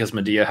that because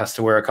Medea has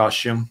to wear a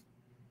costume?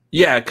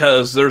 Yeah,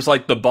 because there's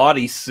like the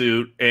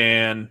bodysuit,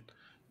 and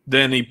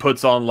then he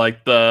puts on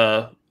like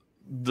the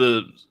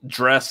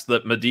dress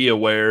that Medea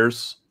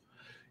wears.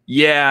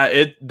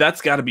 Yeah,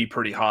 that's got to be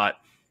pretty hot.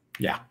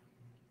 Yeah.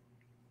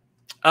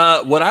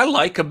 What I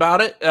like about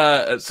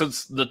it,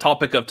 since the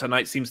topic of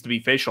tonight seems to be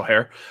facial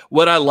hair,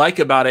 what I like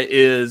about it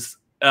is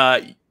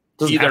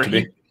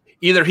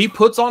either he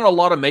puts on a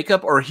lot of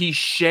makeup or he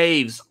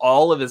shaves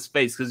all of his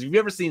face. Because if you've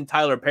ever seen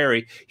Tyler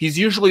Perry, he's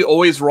usually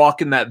always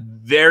rocking that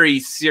very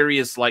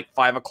serious, like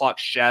 5 o'clock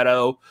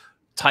shadow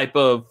type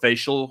of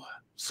facial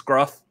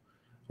scruff.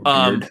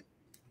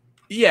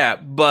 Yeah,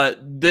 but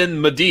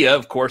then Medea,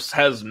 of course,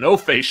 has no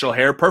facial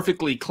hair,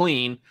 perfectly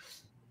clean.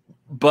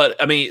 But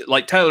I mean,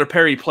 like, Tyler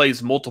Perry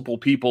plays multiple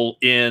people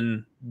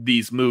in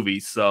these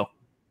movies, so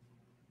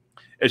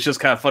it's just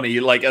kind of funny.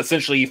 Like,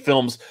 essentially, he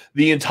films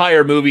the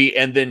entire movie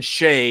and then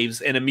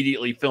shaves and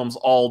immediately films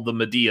all the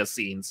Medea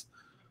scenes.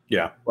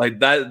 Yeah, like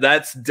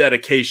that's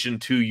dedication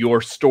to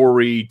your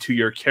story, to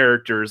your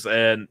characters,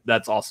 and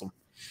that's awesome.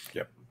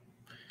 Yep.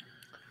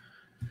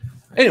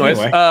 Anyways,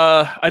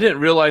 I didn't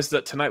realize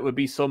that tonight would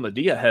be so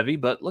Medea heavy,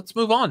 but let's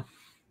move on.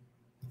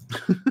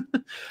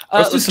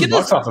 Let's do some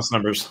box office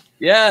numbers.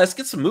 Yeah, let's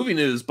get some movie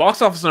news.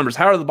 Box office numbers.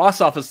 How are the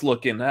box office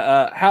looking?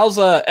 How's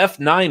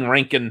F9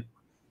 ranking?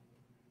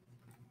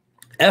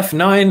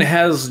 F9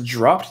 has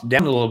dropped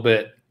down a little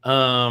bit.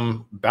 I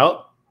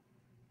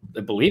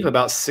believe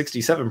about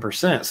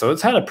 67%. So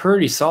it's had a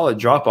pretty solid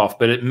drop off,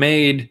 but it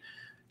made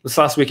this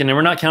last weekend, and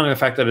we're not counting the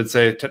fact that it's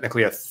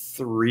technically a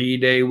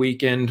 3-day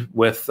weekend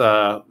with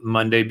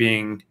Monday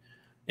being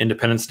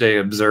Independence Day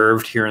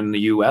observed here in the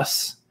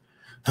US.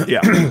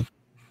 Yeah.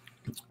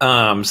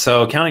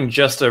 So counting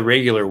just a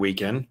regular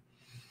weekend,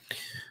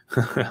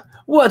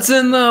 what's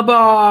in the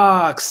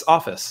box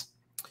office?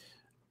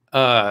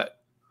 We're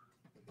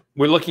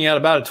looking at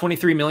about a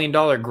 $23 million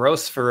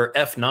gross for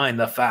F9,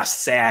 the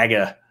Fast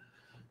Saga,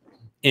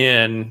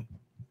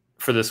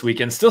 for this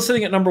weekend. Still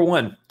sitting at number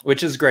 1,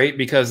 which is great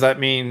because that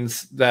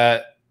means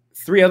that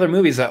 3 other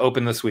movies that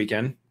opened this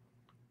weekend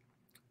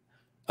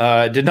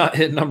did not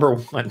hit number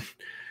 1.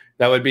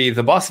 That would be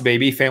The Boss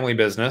Baby, Family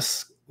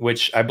Business,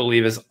 which I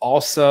believe is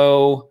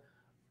also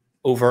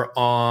over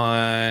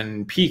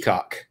on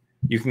Peacock.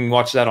 You can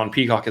watch that on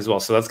Peacock as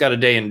well. So that's got a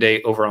day and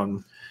date over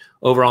on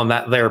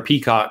that there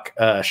Peacock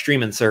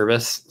streaming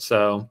service.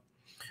 So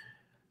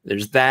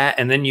there's that.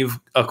 And then you've,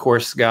 of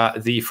course,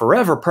 got The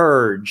Forever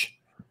Purge,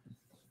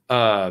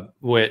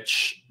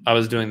 which I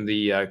was doing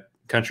the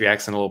country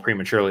accent a little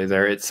prematurely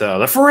there. It's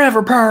The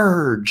Forever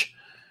Purge.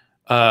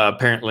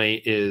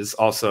 Apparently is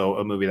also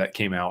a movie that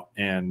came out,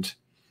 and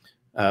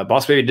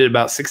Boss Baby did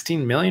about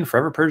 16 million.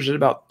 Forever Purge did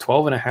about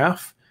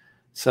 12.5.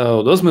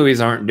 So those movies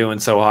aren't doing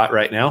so hot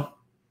right now.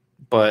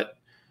 But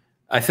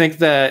I think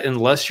that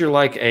unless you're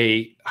like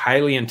a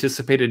highly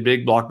anticipated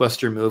big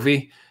blockbuster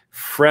movie,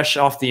 fresh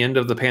off the end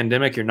of the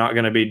pandemic, you're not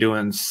going to be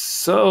doing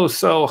so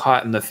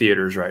hot in the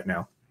theaters right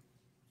now.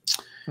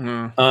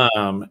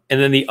 And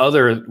then the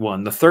other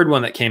one, the third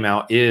one that came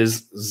out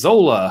is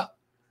Zola,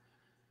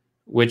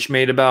 which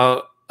made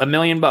about $1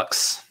 million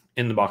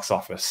in the box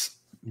office,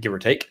 give or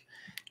take.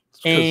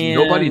 Because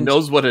nobody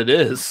knows what it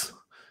is.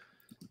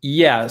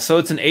 Yeah, so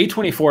it's an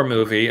A24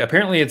 movie.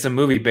 Apparently, it's a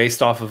movie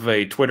based off of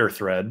a Twitter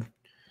thread.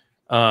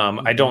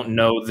 I don't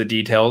know the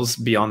details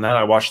beyond that.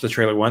 I watched the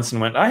trailer once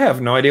and went, I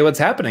have no idea what's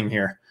happening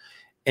here.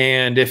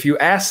 And if you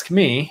ask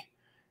me,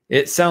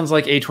 it sounds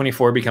like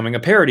A24 becoming a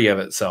parody of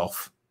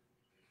itself.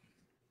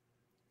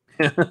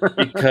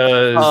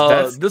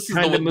 Because this is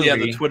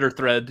the Twitter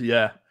thread.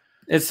 Yeah,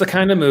 it's the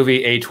kind of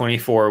movie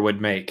A24 would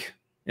make,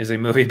 is a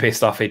movie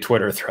based off a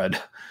Twitter thread.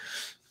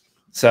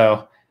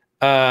 So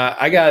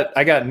I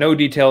got no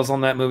details on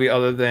that movie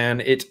other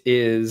than it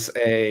is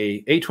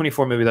a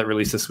A24 movie that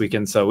released this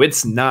weekend. So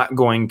it's not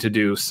going to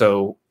do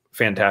so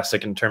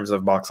fantastic in terms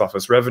of box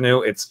office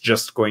revenue. It's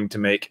just going to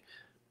make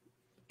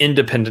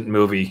independent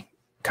movie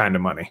kind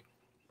of money.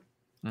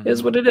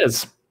 Is what it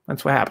is.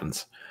 That's what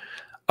happens.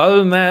 Other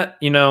than that,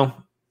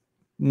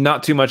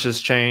 not too much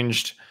has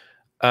changed.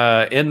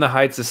 In the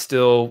Heights is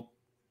still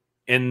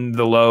in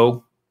the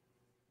low,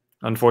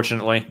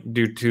 unfortunately,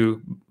 due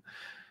to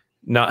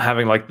not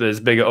having like this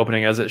big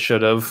opening as it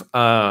should have.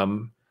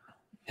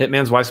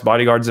 Hitman's Wife's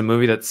Bodyguard's a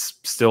movie that's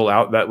still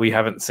out that we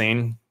haven't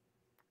seen.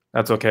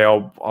 That's okay.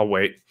 I'll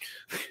wait.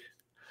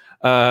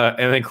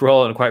 And then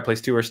Cruella and A Quiet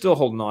Place 2 are still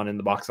holding on in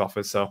the box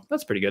office, so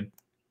that's pretty good.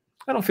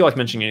 I don't feel like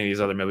mentioning any of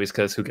these other movies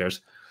because who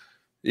cares?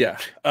 Yeah.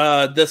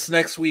 This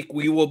next week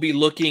we will be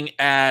looking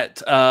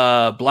at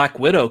Black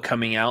Widow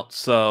coming out.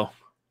 So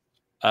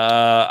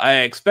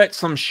I expect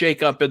some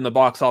shakeup in the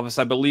box office.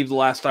 I believe the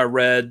last I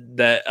read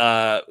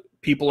that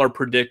people are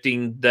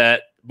predicting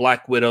that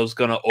Black Widow's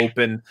going to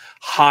open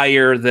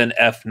higher than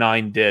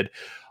F9 did.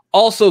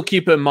 Also,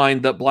 keep in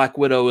mind that Black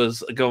Widow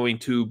is going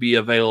to be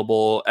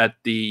available at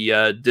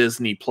the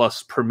Disney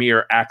Plus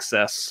Premier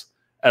Access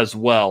as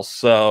well.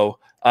 So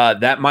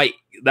that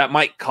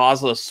might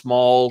cause a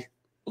small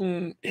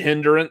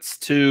hindrance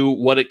to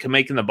what it can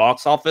make in the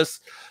box office.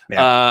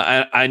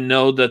 Yeah. I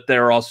know that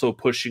they're also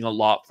pushing a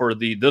lot for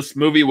this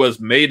movie was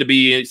made to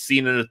be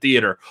seen in a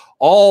theater.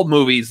 All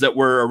movies that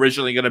were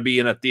originally going to be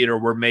in a theater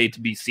were made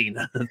to be seen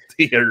in a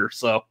theater.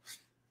 So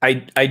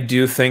I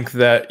do think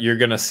that you're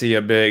going to see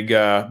a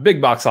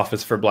big box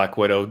office for Black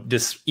Widow,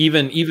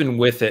 even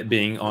with it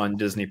being on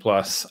Disney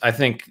Plus. I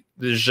think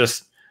there's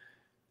just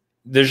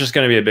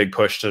going to be a big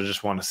push to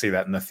just want to see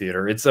that in the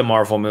theater. It's a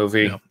Marvel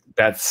movie. Yeah.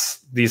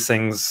 That's these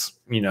things,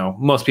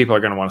 most people are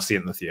going to want to see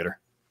it in the theater.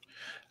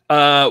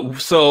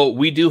 So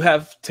we do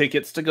have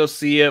tickets to go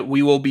see it.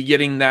 We will be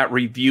getting that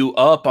review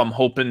up. I'm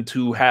hoping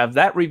to have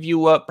that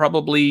review up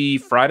probably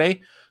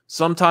Friday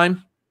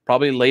sometime,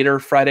 probably later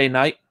Friday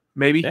night,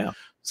 maybe. Yeah.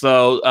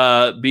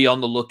 So be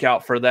on the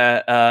lookout for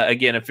that.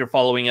 Again, if you're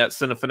following at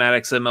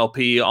Cinefanatics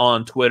MLP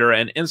on Twitter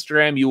and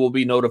Instagram, you will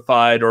be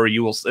notified, or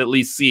you will at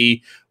least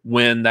see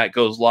when that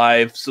goes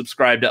live.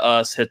 Subscribe to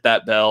us, hit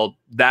that bell.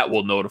 That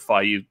will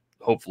notify you,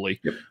 hopefully.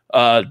 Yep.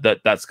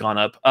 That's gone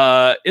up.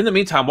 In the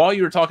meantime, while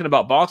you were talking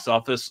about box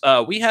office,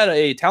 we had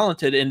a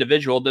talented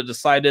individual that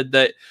decided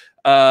that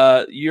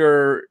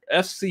your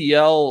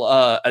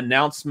FCL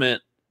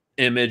announcement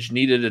image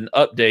needed an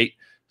update.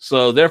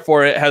 So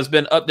therefore, it has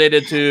been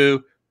updated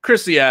to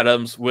Chrissy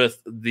Adams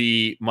with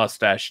the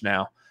mustache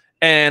now.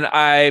 And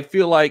I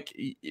feel like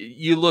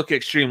you look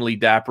extremely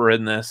dapper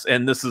in this.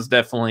 And this is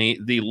definitely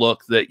the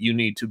look that you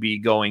need to be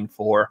going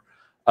for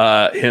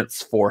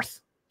henceforth.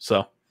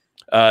 So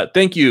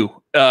thank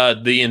you,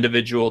 the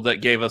individual that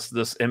gave us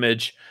this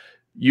image.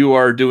 You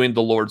are doing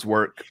the Lord's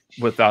work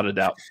without a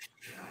doubt.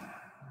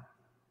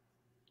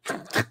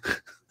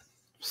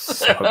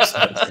 So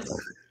upset.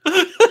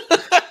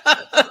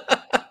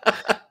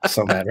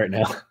 So mad right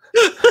now.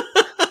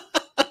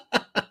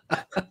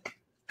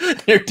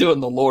 You're doing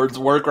the Lord's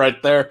work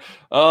right there.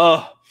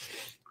 No,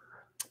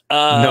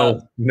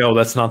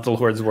 that's not the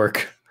Lord's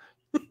work.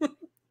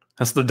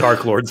 That's the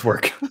Dark Lord's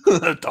work.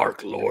 The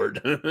Dark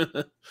Lord.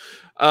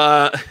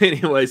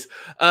 Anyways,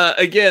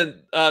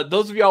 again,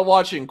 those of y'all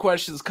watching,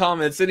 questions,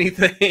 comments,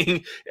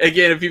 anything,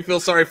 again, if you feel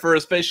sorry for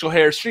his facial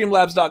hair,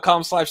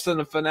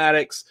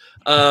 streamlabs.com/cinefanatics.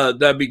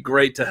 That'd be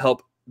great to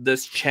help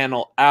this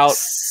channel out.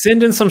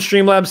 Send in some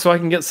Streamlabs so I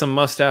can get some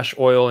mustache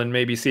oil and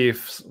maybe see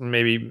if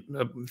maybe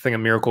a thing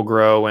of Miracle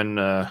Grow, and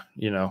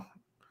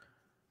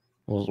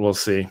we'll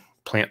see.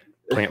 Plant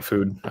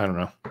food. I don't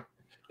know.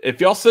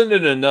 If y'all send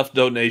in enough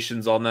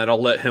donations on that,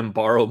 I'll let him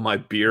borrow my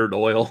beard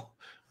oil.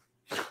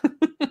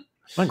 I'm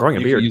not growing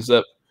a beard. Use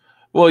that.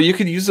 Well, you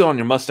could use it on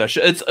your mustache.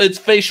 It's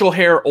facial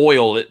hair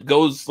oil. It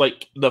goes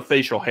like the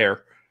facial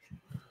hair.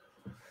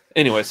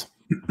 Anyways.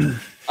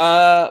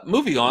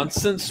 Moving on,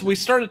 since we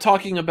started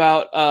talking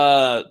about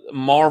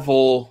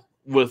Marvel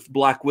with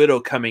Black Widow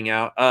coming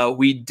out,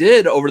 we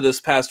did over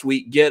this past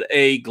week get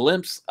a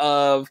glimpse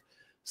of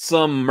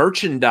some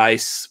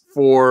merchandise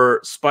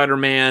for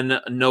Spider-Man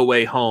No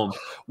Way Home.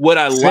 What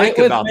I like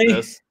about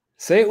this,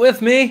 say it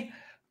with me,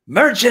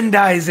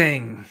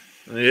 merchandising.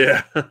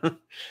 Yeah.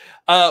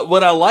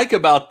 What I like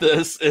about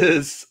this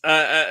is,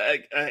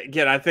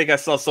 again, I think I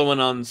saw someone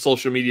on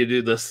social media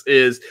do this,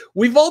 is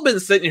we've all been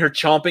sitting here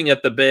chomping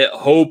at the bit,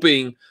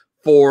 hoping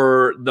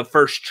for the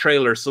first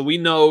trailer. So we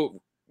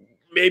know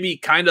maybe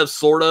kind of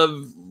sort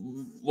of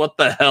what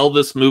the hell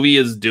this movie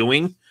is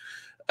doing.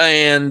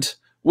 And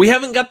we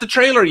haven't got the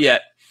trailer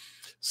yet.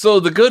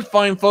 So the good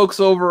fine folks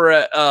over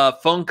at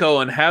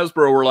Funko and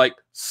Hasbro were like,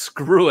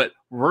 screw it.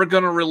 We're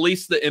going to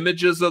release the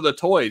images of the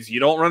toys. You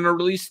don't want to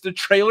release the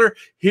trailer?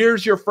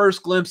 Here's your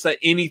first glimpse at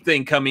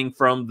anything coming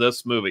from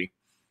this movie.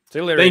 See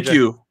you later, Thank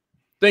you.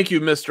 Thank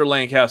you, Mr.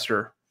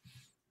 Lancaster.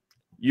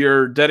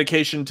 Your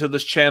dedication to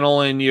this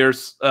channel and your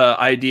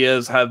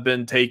ideas have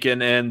been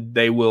taken, and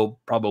they will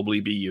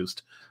probably be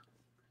used.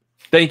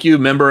 Thank you,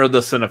 member of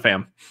the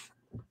Cinefam.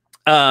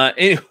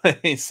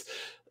 Anyways,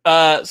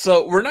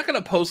 so we're not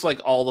going to post like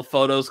all the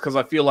photos because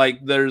I feel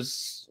like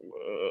there's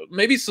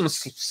maybe some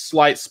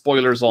slight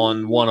spoilers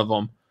on one of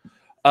them.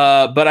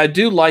 But I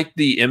do like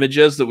the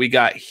images that we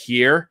got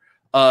here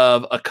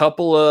of a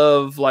couple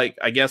of, like,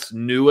 I guess,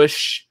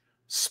 newish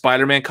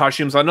Spider-Man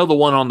costumes. I know the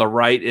one on the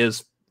right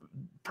is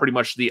pretty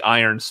much the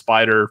Iron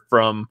Spider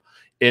from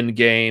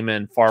Endgame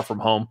and Far From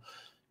Home.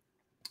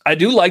 I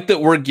do like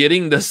that we're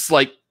getting this,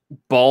 like,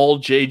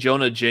 bald J.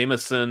 Jonah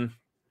Jameson,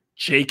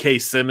 J.K.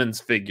 Simmons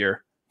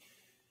figure.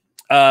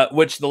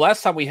 Which the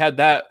last time we had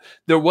that,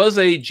 there was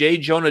a J.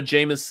 Jonah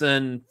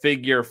Jameson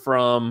figure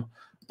from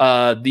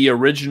the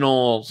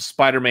original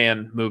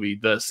Spider-Man movie,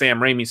 the Sam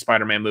Raimi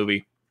Spider-Man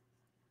movie.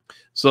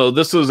 So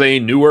this is a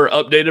newer,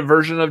 updated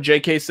version of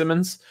J.K.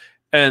 Simmons.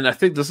 And I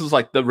think this is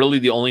like really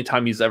the only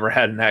time he's ever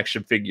had an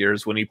action figure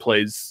is when he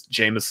plays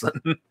Jameson.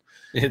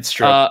 It's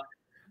true.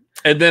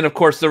 And then, of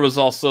course, there was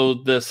also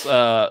this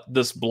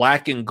this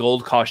black and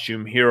gold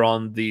costume here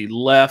on the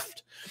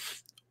left.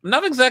 I'm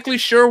not exactly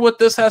sure what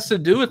this has to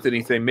do with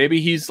anything.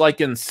 Maybe he's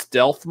like in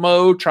stealth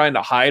mode, trying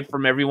to hide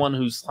from everyone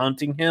who's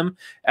hunting him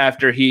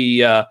after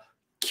he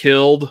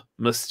killed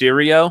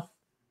Mysterio.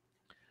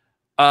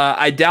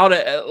 I doubt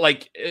it.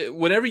 Like,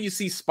 whenever you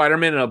see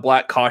Spider-Man in a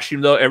black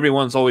costume, though,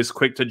 everyone's always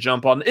quick to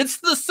jump on. It's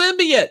the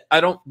symbiote.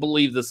 I don't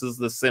believe this is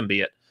the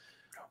symbiote.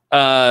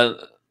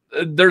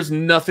 There's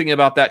nothing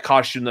about that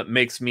costume that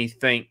makes me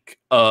think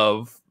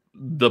of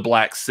the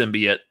black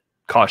symbiote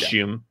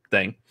costume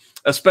thing,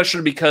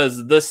 especially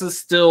because this is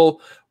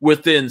still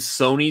within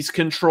Sony's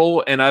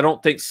control, and I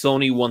don't think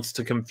Sony wants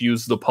to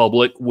confuse the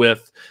public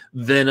with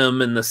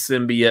Venom and the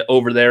symbiote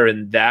over there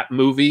in that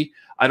movie.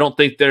 I don't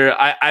think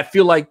I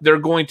feel like they're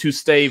going to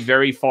stay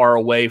very far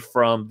away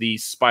from the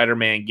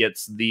Spider-Man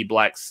gets the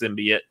black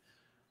symbiote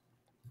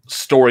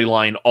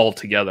storyline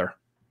altogether.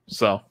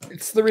 So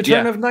it's the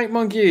return of Night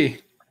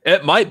Monkey.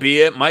 It might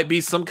be. It might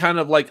be some kind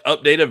of like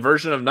updated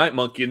version of Night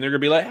Monkey, and they're gonna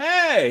be like,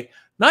 "Hey,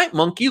 Night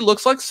Monkey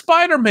looks like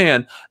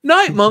Spider-Man.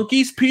 Night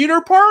Monkey's Peter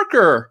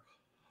Parker.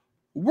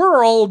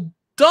 We're all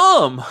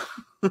dumb."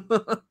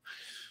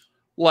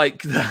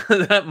 Like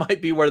that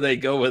might be where they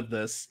go with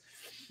this.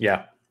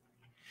 Yeah.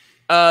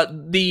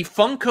 The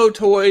Funko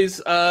toys.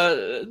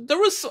 There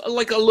was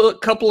like a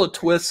couple of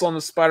twists on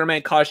the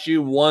Spider-Man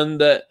costume. One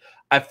that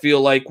I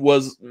feel like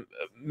was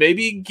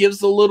maybe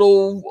gives a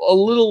little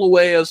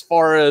away as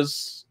far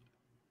as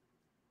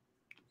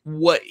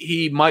what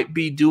he might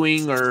be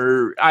doing,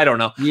 or I don't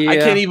know. Yeah. I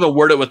can't even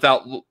word it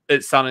without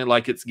it sounding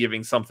like it's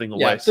giving something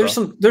away. Yeah,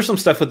 there's some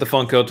stuff with the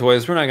Funko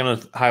toys. We're not going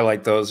to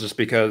highlight those just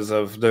because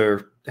of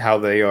how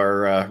they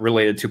are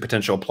related to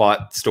potential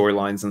plot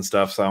storylines and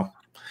stuff. So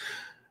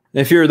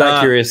if you're that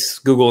curious,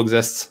 Google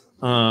exists.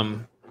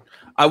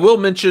 I will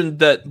mention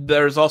that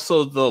there's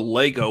also the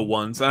Lego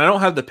ones, and I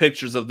don't have the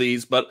pictures of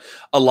these, but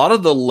a lot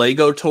of the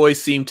Lego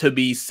toys seem to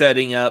be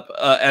setting up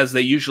as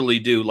they usually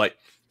do, like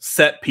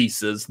set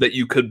pieces that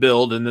you could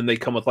build, and then they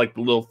come with like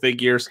the little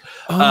figures.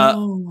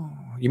 You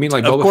mean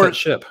like Boba Fett's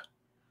ship?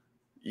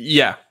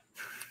 Yeah.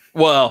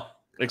 Well,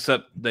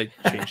 except they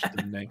changed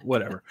the name.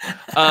 Whatever.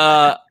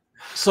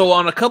 So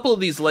on a couple of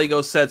these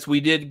Lego sets, we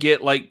did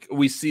get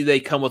we see they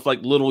come with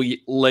like little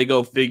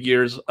Lego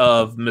figures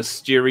of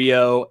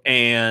Mysterio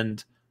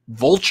and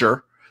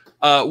Vulture,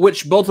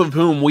 which both of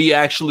whom we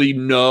actually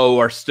know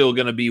are still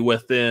going to be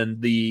within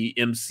the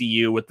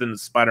MCU, within the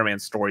Spider-Man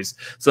stories.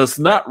 So it's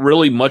not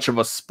really much of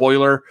a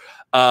spoiler,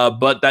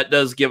 but that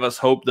does give us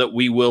hope that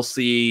we will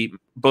see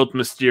both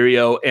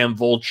Mysterio and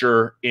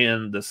Vulture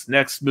in this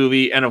next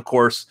movie. And of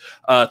course,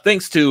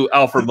 thanks to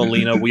Alfred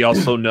Molina, we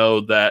also know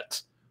that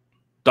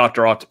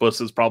Dr.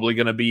 Octopus is probably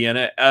going to be in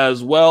it,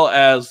 as well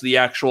as the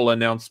actual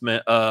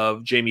announcement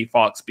of Jamie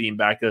Foxx being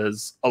back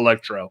as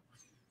Electro.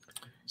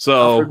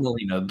 So, Alfred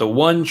Molina, the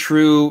one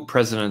true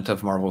president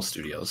of Marvel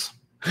Studios.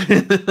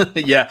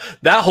 Yeah,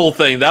 that whole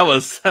thing, that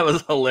was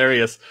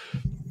hilarious.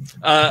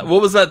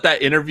 What was that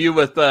interview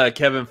with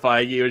Kevin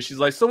Feige? And she's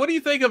like, "So what do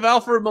you think of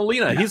Alfred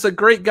Molina? He's a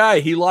great guy.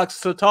 He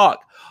likes to talk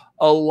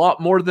a lot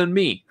more than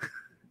me."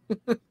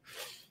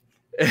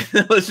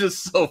 It was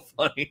just so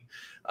funny.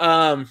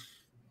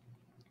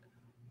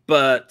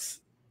 But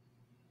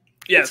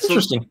yeah, it's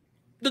interesting.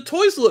 The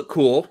toys look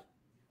cool.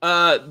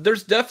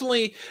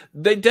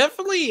 They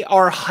definitely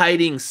are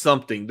hiding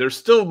something. There's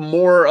still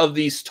more of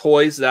these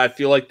toys that I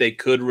feel like they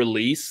could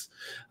release.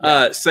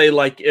 Yeah. Say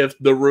like if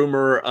the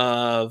rumor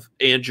of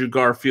Andrew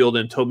Garfield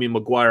and Tobey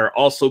Maguire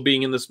also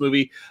being in this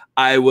movie,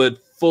 I would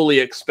fully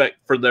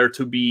expect for there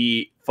to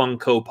be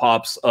Funko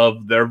Pops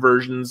of their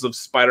versions of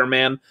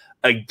Spider-Man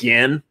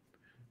again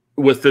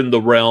within the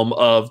realm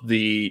of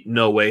the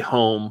No Way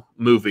Home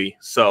movie.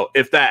 So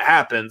if that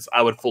happens,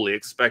 I would fully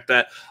expect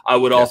that. I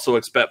would also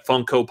expect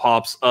Funko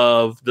Pops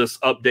of this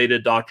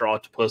updated Dr.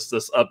 Octopus,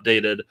 this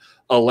updated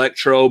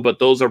Electro, but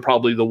those are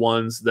probably the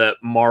ones that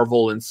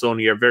Marvel and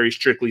Sony are very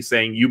strictly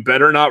saying, you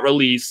better not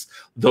release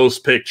those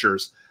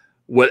pictures.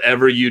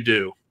 Whatever you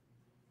do,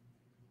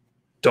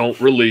 don't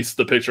release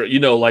the picture. You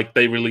know, like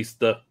they released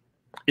the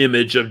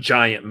image of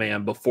Giant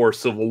Man before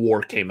Civil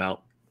War came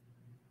out.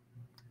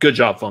 Good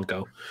job,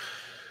 Funko.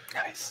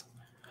 Nice.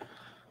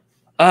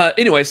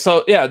 Anyway,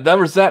 so yeah, that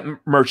was that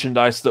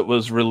merchandise that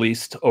was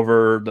released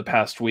over the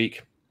past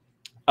week.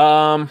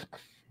 So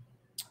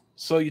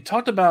you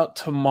talked about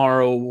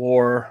Tomorrow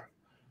War.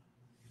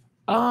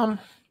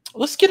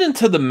 Let's get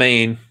into the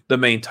main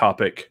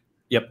topic.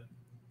 Yep.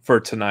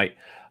 For tonight.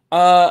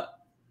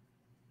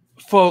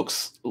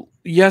 Folks,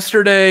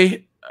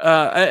 yesterday,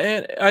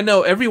 I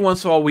know every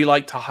once in a while we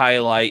like to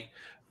highlight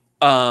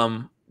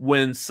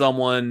when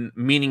someone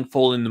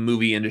meaningful in the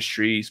movie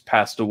industry's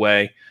passed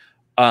away.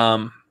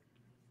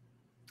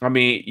 I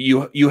mean,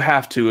 you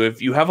have to,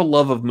 if you have a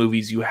love of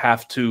movies, you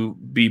have to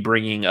be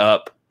bringing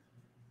up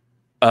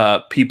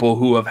people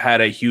who have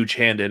had a huge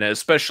hand in it,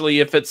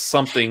 especially if it's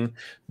something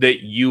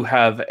that you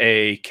have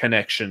a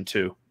connection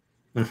to.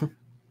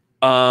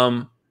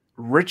 Mm-hmm.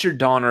 Richard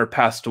Donner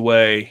passed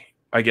away,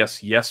 I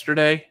guess,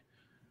 yesterday.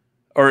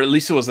 or at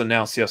least it was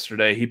announced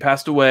yesterday. He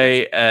passed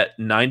away at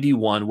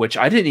 91, which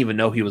I didn't even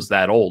know he was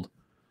that old.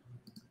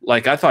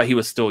 Like, I thought he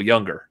was still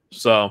younger.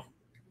 So,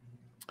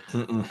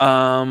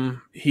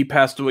 he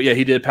passed away. Yeah,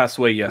 he did pass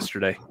away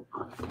yesterday.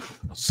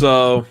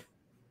 So,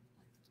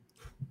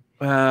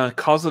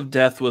 cause of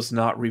death was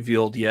not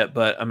revealed yet,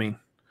 but I mean,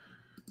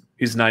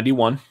 he's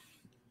 91.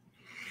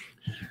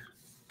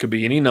 Could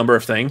be any number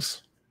of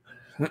things.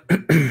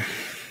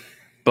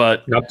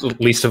 But not the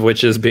least of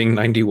which is being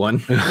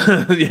 91.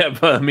 Yeah,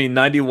 but I mean,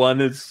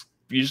 91 is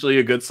usually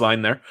a good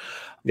sign there.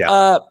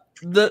 Yeah.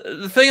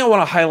 The thing I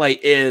want to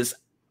highlight is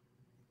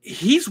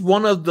he's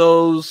one of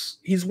those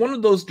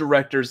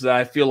directors that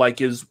I feel like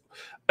is,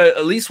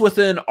 at least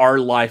within our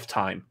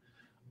lifetime,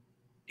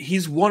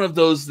 he's one of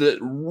those that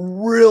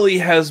really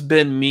has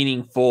been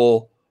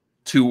meaningful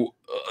to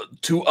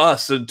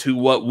us and to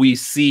what we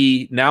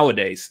see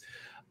nowadays.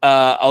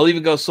 I'll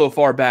even go so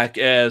far back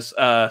as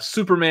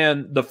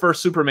Superman, the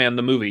first Superman,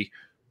 the movie,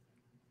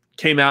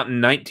 came out in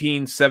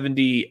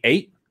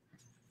 1978.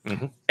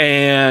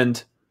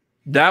 And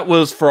that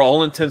was, for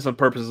all intents and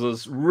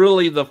purposes,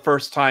 really the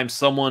first time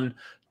someone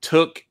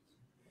took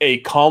a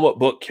comic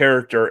book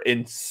character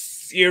and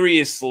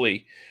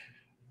seriously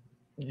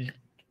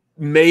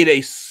made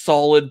a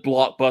solid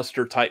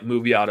blockbuster type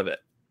movie out of it.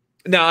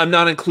 Now, I'm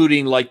not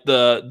including like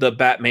the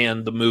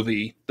Batman, the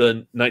movie,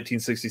 the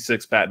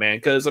 1966 Batman,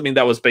 because I mean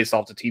that was based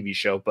off the TV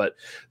show, but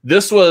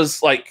this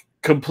was like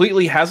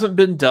completely hasn't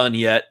been done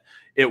yet.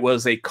 It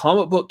was a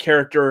comic book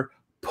character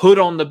put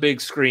on the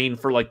big screen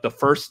for like the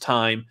first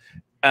time.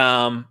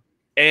 And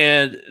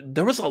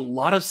there was a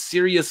lot of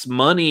serious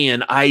money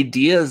and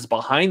ideas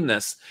behind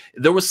this.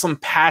 There was some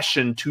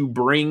passion to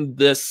bring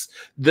this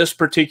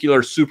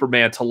particular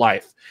Superman to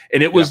life.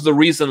 And it was the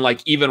reason,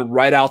 like, even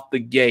right out the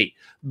gate,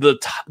 the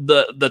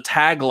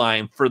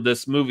tagline for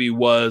this movie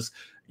was,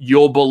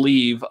 "You'll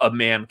believe a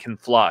man can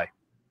fly."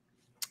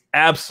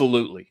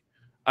 Absolutely.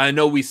 I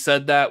know we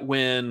said that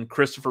when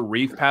Christopher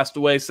Reeve passed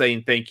away,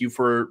 saying thank you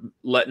for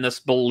letting us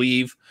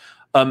believe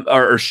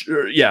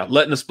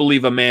letting us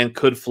believe a man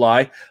could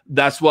fly.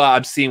 That's what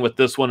I'm seeing with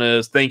this one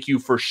is thank you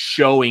for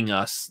showing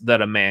us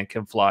that a man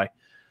can fly.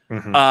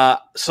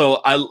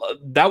 So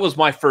that was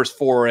my first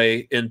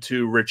foray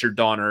into Richard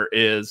Donner,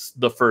 is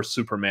the first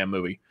Superman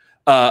movie.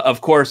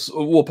 Of course,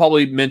 we'll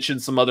probably mention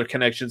some other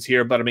connections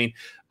here, but I mean,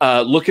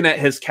 looking at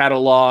his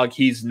catalog,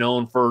 he's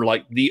known for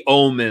like The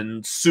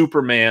Omen,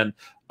 Superman,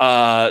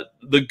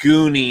 The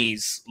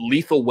Goonies,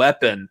 Lethal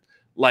Weapon.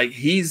 Like,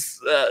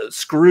 he's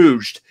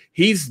Scrooged.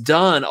 He's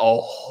done a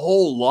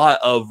whole lot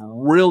of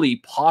really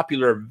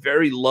popular,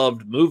 very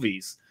loved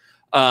movies.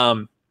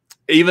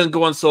 Even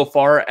going so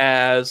far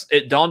as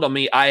it dawned on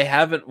me, I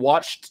haven't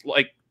watched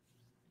like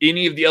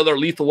any of the other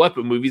Lethal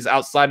Weapon movies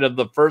outside of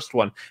the first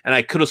one, and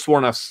I could have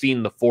sworn I've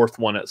seen the fourth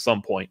one at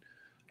some point.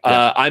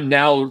 I'm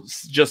now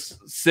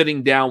just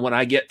sitting down when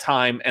I get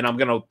time, and I'm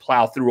going to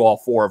plow through all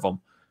four of them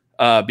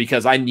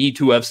because I need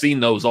to have seen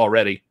those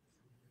already.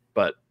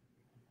 But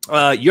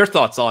your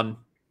thoughts on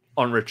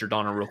Richard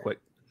Donner real quick.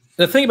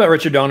 The thing about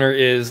Richard Donner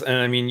is, and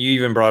I mean, you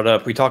even brought it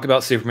up, we talk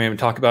about Superman, we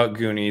talk about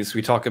Goonies,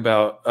 we talk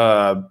about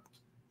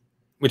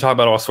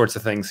all sorts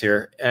of things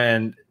here.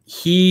 And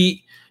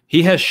he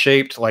has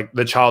shaped like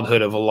the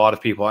childhood of a lot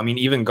of people. I mean,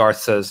 even Garth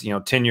says,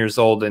 10 years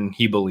old and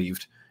he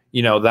believed,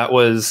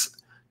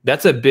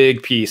 that's a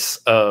big piece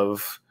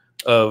of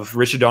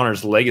Richard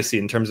Donner's legacy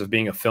in terms of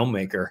being a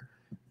filmmaker,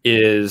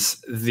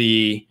 is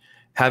the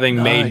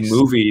having made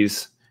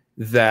movies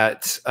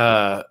that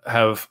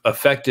have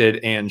affected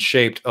and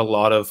shaped a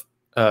lot of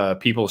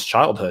people's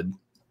childhood.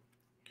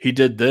 He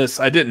did this.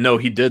 I didn't know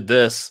he did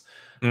this.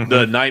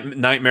 The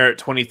Nightmare at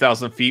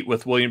 20,000 Feet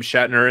with William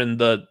Shatner and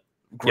the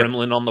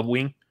gremlin on the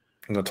wing.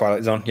 In the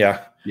Twilight Zone,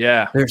 yeah.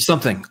 Yeah. There's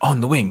something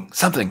on the wing.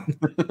 Something.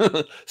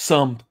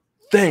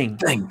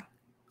 Something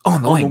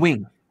on the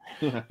wing.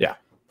 Yeah.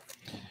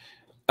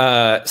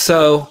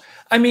 So,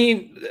 I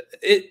mean,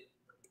 it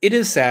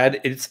is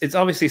sad. It's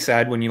obviously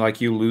sad when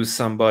you lose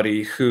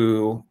somebody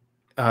who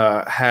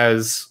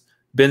has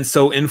been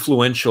so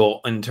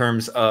influential in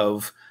terms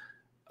of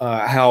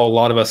how a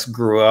lot of us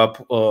grew up,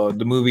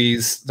 the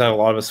movies that a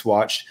lot of us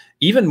watched.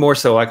 Even more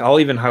so, like, I'll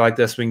even highlight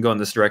this. We can go in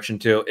this direction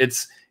too.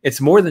 It's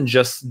more than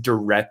just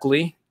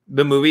directly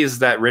the movies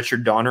that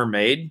Richard Donner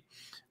made,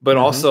 but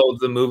also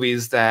the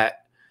movies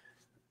that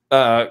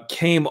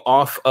came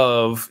off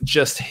of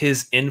just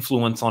his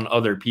influence on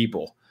other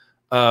people.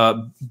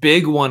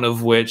 Big one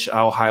of which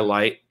I'll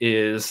highlight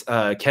is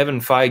Kevin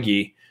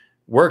Feige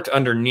worked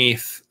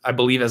underneath, I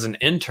believe, as an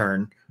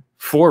intern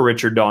for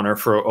Richard Donner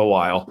for a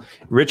while.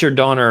 Richard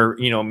Donner,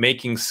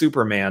 making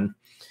Superman,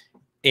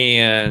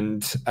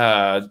 and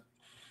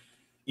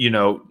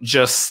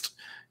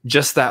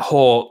just that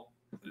whole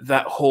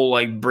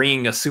like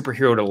bringing a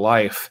superhero to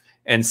life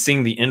and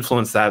seeing the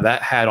influence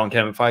that had on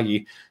Kevin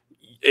Feige.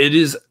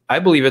 I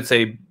believe it's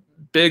a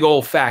big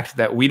old fact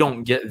that we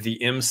don't get the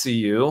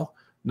MCU,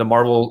 the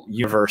Marvel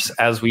universe,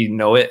 as we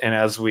know it and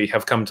as we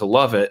have come to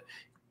love it,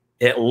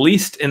 at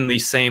least in the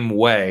same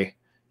way,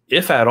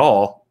 if at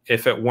all,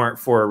 if it weren't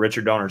for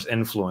Richard Donner's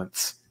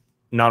influence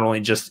not only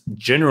just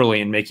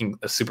generally in making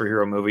a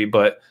superhero movie,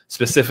 but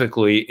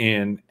specifically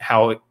in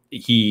how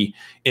he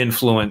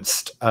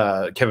influenced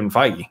Kevin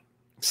Feige.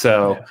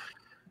 So,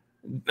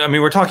 I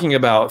mean, we're talking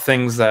about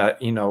things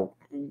that, you know,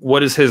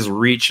 what is his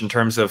reach in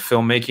terms of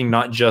filmmaking,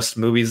 not just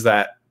movies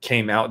that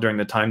came out during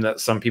the time that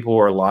some people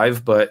were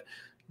alive, but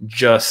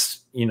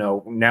just, you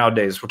know,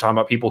 nowadays we're talking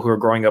about people who are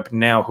growing up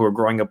now, who are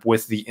growing up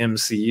with the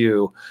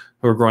MCU,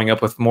 who are growing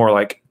up with more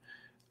like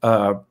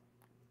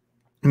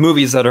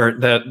movies that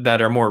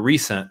are more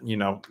recent. You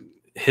know,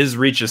 his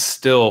reach is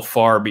still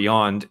far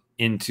beyond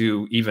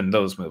into even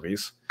those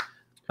movies.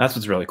 That's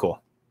what's really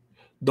cool.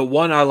 The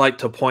one I like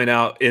to point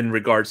out in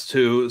regards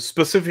to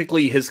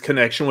specifically his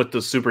connection with the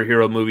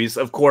superhero movies,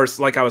 of course,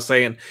 like I was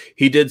saying,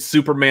 he did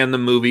Superman the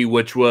movie,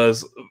 which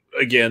was,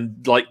 again,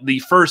 like the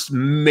first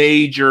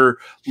major,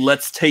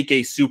 let's take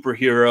a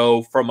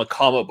superhero from a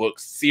comic book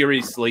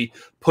seriously,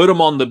 put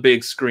him on the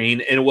big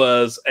screen, and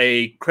was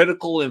a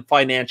critical and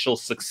financial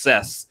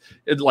success.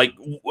 It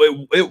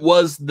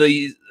was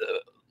the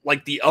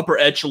like the upper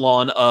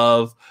echelon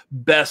of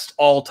best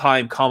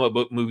all-time comic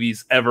book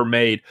movies ever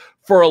made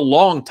for a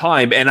long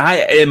time. And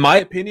in my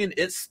opinion,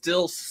 it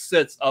still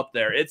sits up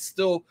there. It's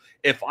still,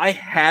 if I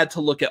had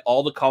to look at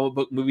all the comic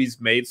book movies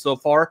made so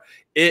far,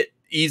 it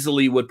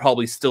easily would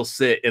probably still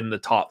sit in the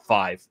top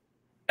 5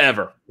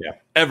 ever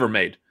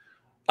made.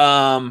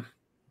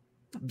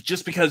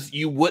 Just because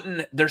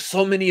there's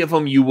so many of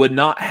them you would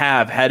not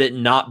have had it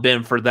not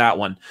been for that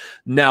one.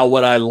 Now,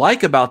 what I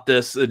like about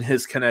this and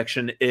his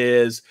connection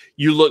is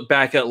you look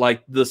back at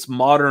like this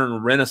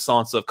modern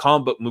renaissance of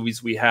comic book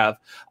movies we have.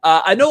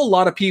 I know a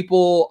lot of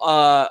people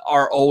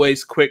are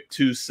always quick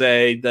to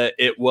say that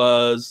it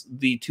was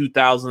the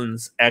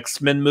 2000s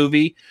X-Men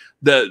movie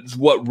that's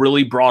what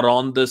really brought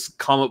on this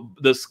comic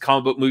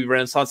book movie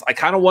renaissance. I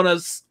kind of want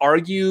to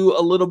argue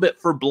a little bit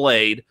for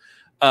Blade.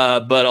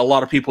 But a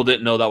lot of people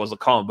didn't know that was a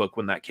comic book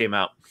when that came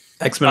out.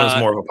 X-Men was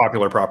more of a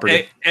popular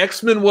property.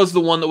 X-Men was the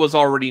one that was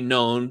already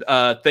known,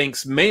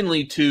 thanks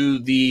mainly to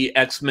the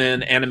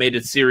X-Men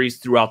animated series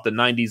throughout the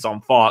 90s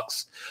on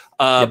Fox.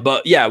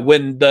 But yeah,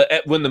 when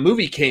the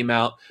movie came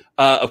out,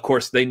 of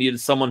course, they needed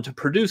someone to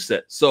produce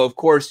it. So, of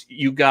course,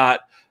 you got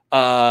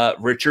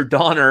Richard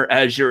Donner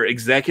as your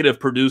executive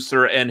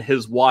producer and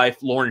his wife,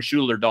 Lauren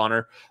Schuler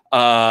Donner,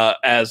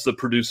 as the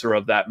producer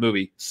of that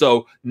movie.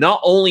 So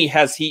not only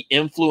has he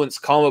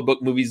influenced comic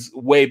book movies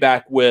way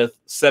back with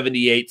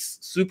 78's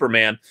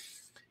Superman,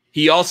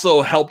 he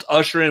also helped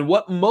usher in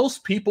what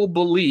most people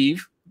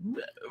believe,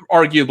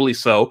 arguably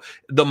so,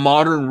 the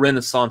modern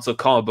renaissance of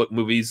comic book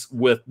movies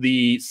with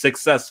the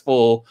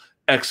successful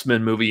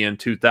X-Men movie in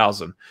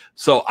 2000.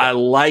 So I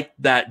like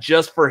that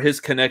just for his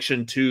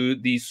connection to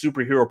these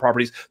superhero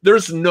properties.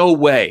 There's no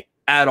way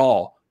at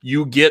all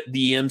you get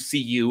the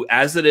MCU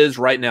as it is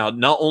right now,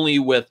 not only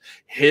with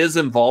his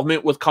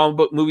involvement with comic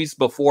book movies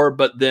before,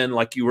 but then,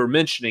 like you were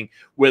mentioning,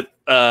 with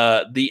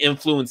the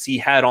influence he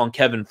had on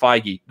Kevin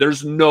Feige.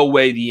 There's no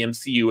way the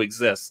MCU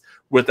exists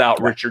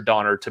without Richard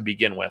Donner to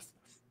begin with.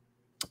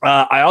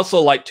 I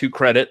also like to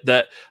credit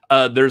that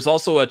there's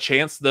also a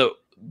chance that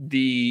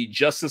the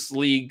Justice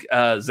League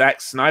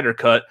Zack Snyder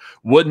cut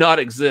would not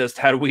exist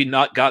had we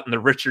not gotten the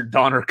Richard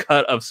Donner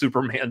cut of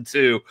Superman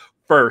 2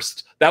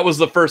 first. That was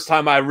the first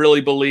time I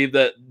really believe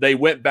that they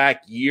went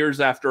back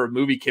years after a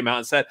movie came out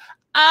and said,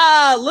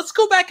 let's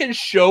go back and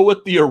show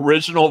what the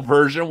original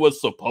version was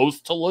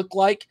supposed to look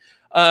like.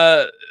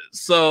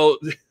 So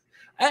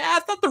I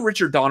thought the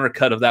Richard Donner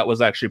cut of that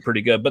was actually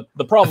pretty good. But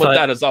the problem with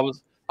that is I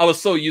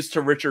was so used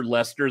to Richard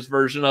Lester's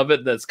version of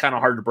it that's kind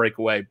of hard to break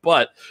away.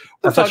 But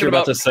I thought you were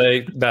about to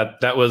say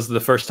that was the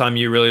first time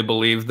you really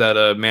believed that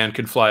a man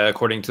could fly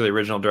according to the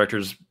original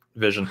director's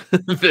vision.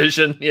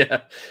 Vision,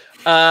 yeah.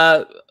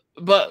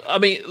 But I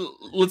mean,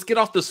 let's get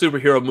off the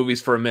superhero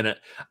movies for a minute.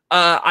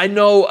 I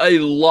know a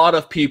lot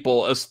of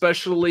people,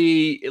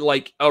 especially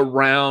like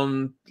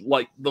around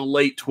like the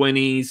late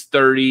 20s,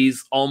 30s,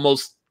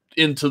 almost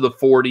into the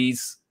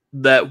 40s,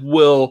 that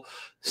will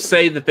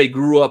say that they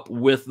grew up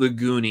with the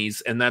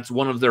Goonies, and that's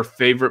one of their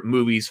favorite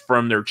movies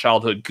from their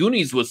childhood.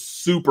 Goonies was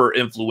super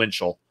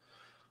influential.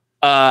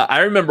 I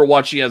remember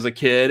watching as a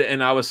kid,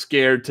 and I was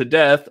scared to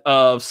death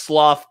of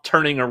Schloth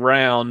turning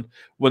around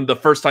when the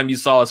first time you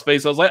saw his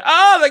face. I was like,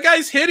 that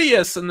guy's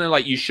hideous. And they're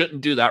like, you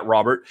shouldn't do that,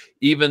 Robert.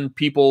 Even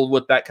people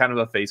with that kind of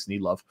a face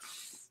need love.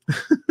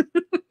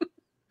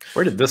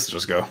 Where did this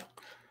just go?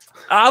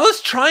 I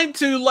was trying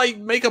to like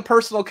make a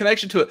personal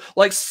connection to it.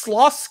 Like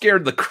Sloth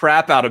scared the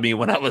crap out of me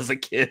when I was a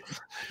kid.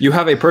 You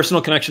have a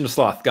personal connection to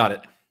Sloth. Got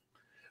it.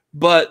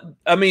 But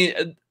I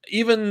mean,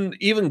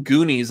 even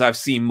Goonies I've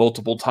seen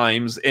multiple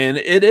times, and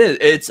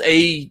it's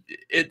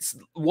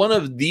one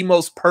of the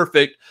most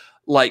perfect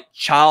like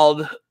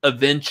child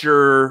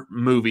adventure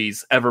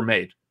movies ever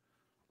made.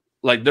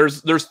 Like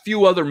there's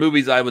few other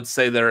movies I would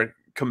say that are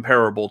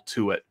comparable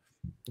to it.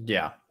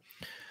 Yeah.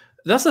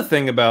 That's the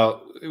thing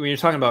about when you're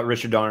talking about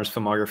Richard Donner's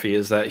filmography,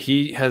 is that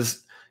he's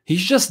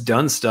just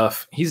done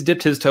stuff. He's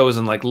dipped his toes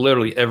in like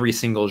literally every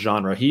single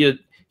genre.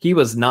 He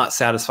was not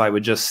satisfied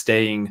with just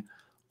staying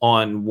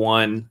on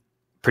one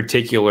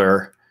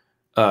particular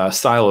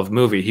style of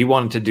movie. He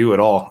wanted to do it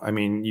all. I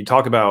mean, you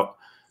talk about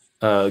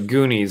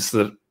Goonies,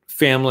 the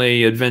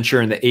family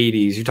adventure in the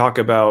 80s. You talk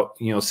about,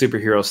 you know,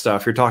 superhero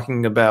stuff. You're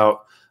talking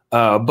about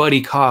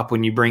buddy cop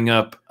when you bring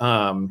up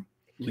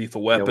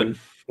Lethal Weapon. You know,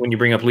 when you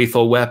bring up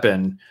Lethal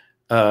Weapon,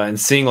 and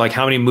seeing like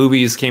how many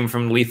movies came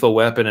from Lethal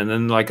Weapon, and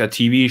then like a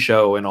TV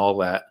show and all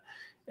that,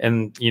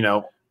 and you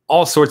know,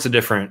 all sorts of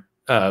different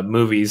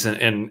movies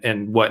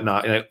and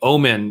whatnot. And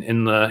Omen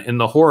in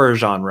the horror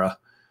genre.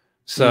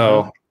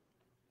 So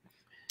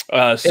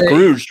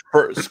Scrooge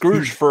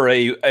for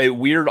a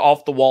weird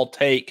off the wall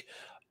take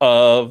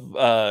of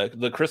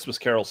the Christmas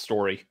Carol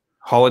story.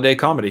 Holiday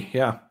comedy,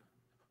 yeah.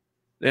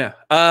 Yeah.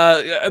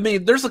 I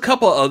mean, there's a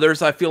couple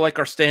others I feel like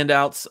are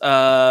standouts.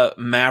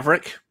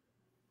 Maverick.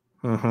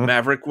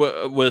 Maverick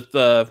with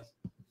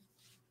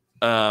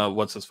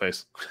what's his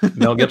face?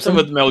 Mel Gibson.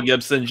 With Mel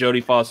Gibson,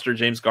 Jodie Foster,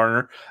 James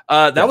Garner.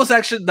 That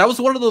was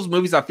one of those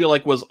movies I feel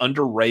like was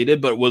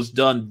underrated, but was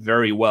done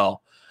very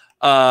well.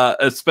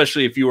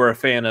 Especially if you were a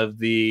fan of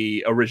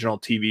the original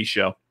TV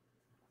show.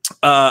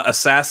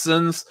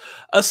 Assassins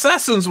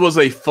was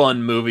a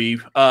fun movie,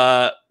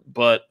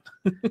 but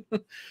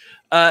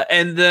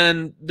and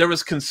then there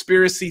was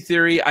Conspiracy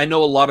Theory. I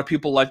know a lot of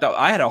people like that.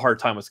 I had a hard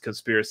time with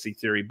Conspiracy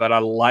Theory, but I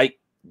like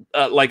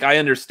I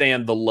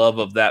understand the love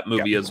of that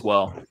movie as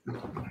well.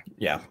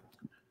 Yeah.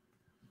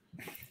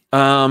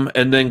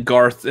 And then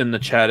Garth in the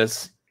chat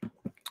is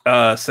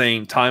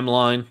saying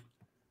Timeline,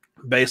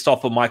 based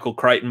off of Michael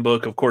Crichton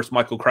book. Of course,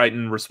 Michael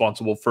Crichton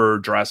responsible for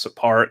Jurassic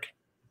Park,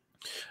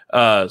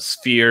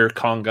 Sphere,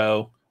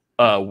 Congo.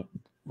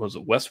 Was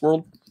it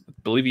Westworld? I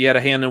believe he had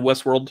a hand in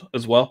Westworld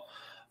as well.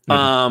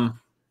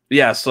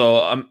 Yeah.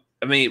 So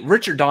I mean,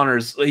 Richard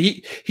Donner's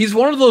he's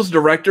one of those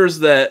directors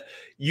that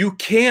you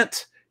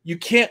can't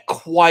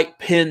quite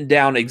pin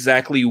down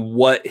exactly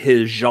what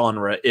his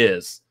genre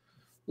is.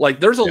 Like,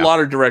 there's a lot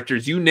of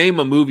directors, you name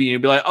a movie and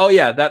you'd be like, oh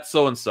yeah, that's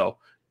so and so.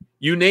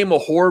 You name a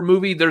horror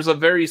movie, there's a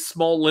very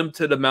small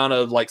limited amount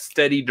of like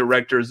steady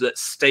directors that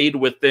stayed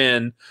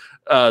within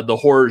the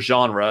horror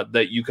genre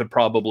that you could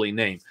probably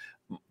name.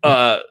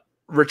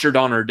 Richard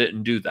Donner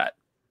didn't do that.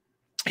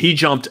 He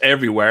jumped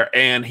everywhere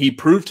and he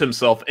proved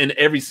himself in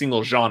every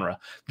single genre.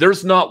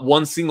 There's not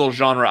one single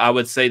genre I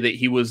would say that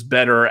he was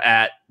better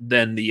at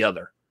than the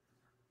other.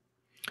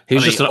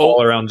 He's just an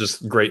all-around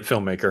just great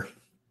filmmaker.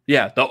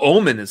 Yeah, The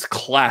Omen is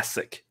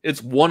classic.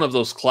 It's one of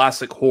those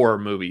classic horror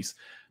movies.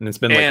 And it's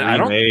been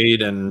like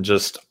remade and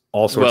just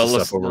all sorts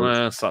of stuff.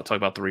 Let's not talk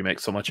about the remake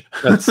so much.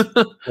 That's,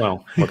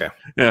 well, okay.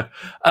 Yeah.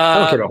 I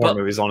don't care about horror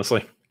movies,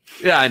 honestly.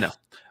 Yeah, I know.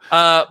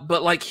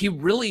 But like he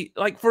really,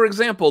 like for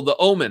example, The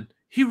Omen,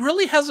 he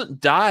really hasn't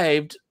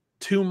dived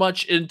too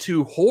much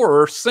into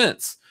horror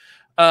since.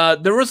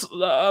 There was,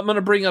 I'm going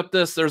to bring up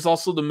this. There's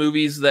also the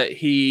movies that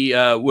he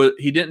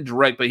didn't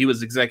direct, but he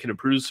was executive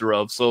producer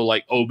of. So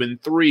like Omen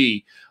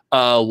 3,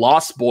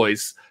 Lost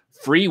Boys,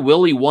 Free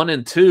Willy 1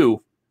 and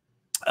 2.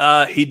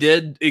 He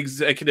did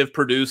executive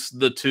produce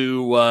the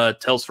 2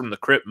 Tales from the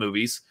Crypt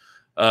movies,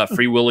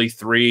 Free Willy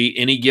 3,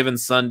 Any Given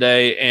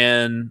Sunday,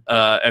 and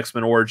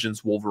X-Men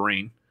Origins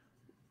Wolverine.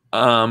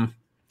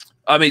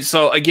 I mean,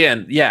 so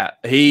again, yeah,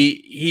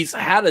 he's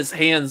had his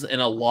hands in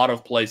a lot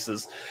of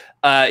places.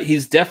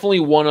 He's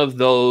definitely one of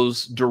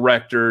those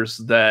directors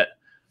that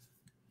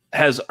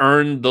has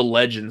earned the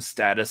legend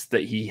status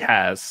that he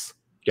has.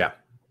 Yeah.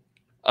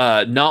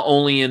 Not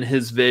only in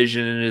his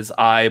vision and his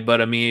eye,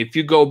 but I mean, if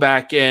you go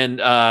back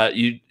and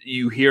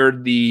you hear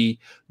the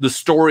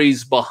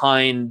stories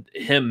behind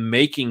him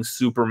making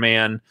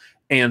Superman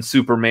and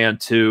Superman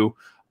 2,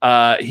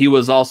 he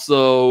was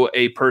also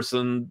a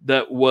person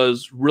that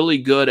was really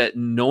good at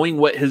knowing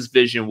what his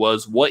vision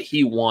was, what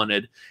he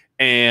wanted,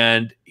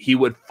 and he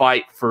would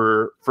fight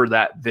for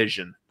that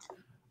vision.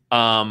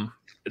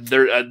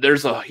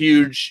 There's a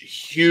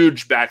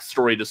huge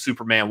backstory to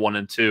Superman 1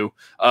 and 2,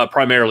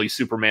 primarily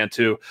Superman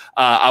 2.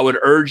 I would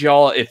urge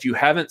y'all, if you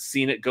haven't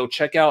seen it, go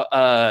check out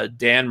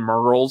Dan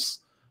Murrell's.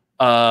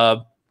 I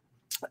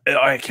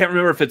can't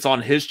remember if it's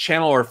on his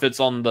channel or if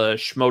it's on the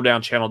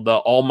Schmodown channel, the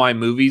All My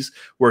Movies,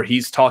 where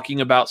he's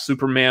talking about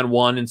Superman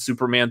 1 and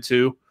Superman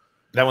 2.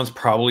 That one's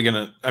probably going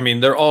to, I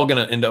mean, they're all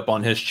going to end up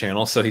on his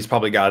channel. So he's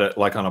probably got it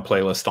like on a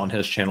playlist on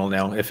his channel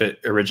now. If it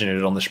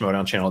originated on the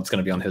Schmodown channel, it's going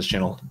to be on his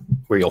channel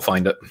where you'll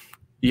find it.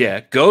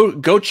 Yeah,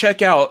 go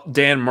check out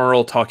Dan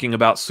Murrell talking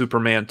about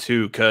Superman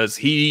 2, because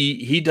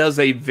he does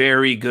a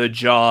very good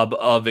job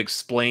of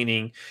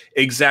explaining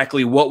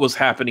exactly what was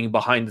happening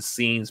behind the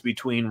scenes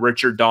between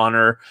Richard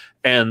Donner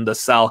and the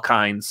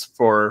Salkinds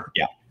for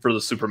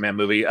the Superman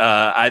movie.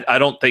 I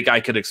don't think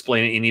I could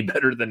explain it any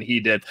better than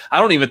he did. I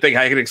don't even think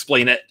I could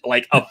explain it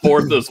like a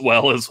fourth as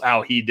well as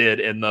how he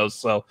did in those.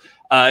 So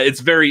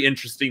it's very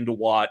interesting to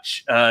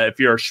watch. If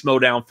you're a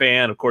Schmodown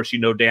fan, of course, you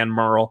know Dan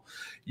Murrell.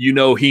 You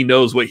know he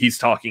knows what he's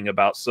talking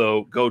about,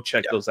 so go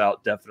check those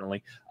out,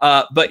 definitely.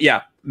 But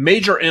yeah,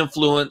 major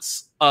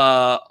influence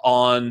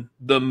on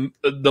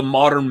the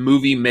modern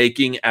movie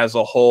making as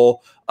a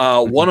whole.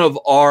 One of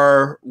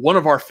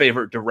our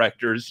favorite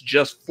directors,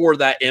 just for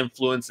that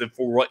influence and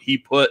for what he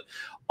put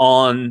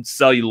on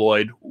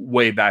celluloid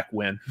way back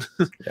when.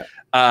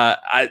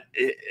 Yeah.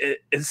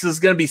 This is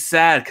going to be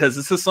sad because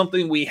this is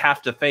something we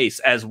have to face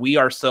as we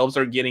ourselves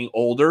are getting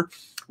older.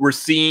 We're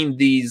seeing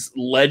these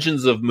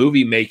legends of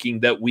movie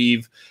making that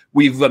we've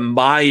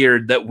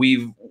admired, that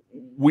we've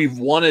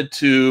wanted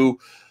to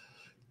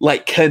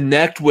like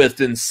connect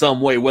with in some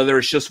way, whether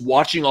it's just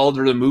watching all of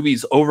the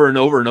movies over and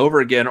over and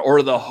over again,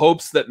 or the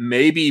hopes that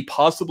maybe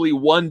possibly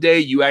one day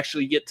you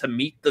actually get to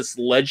meet this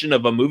legend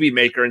of a movie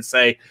maker and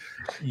say,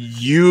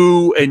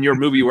 you and your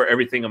movie were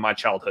everything in my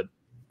childhood.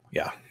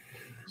 Yeah.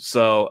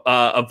 So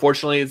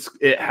unfortunately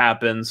it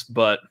happens,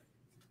 but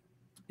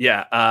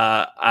yeah,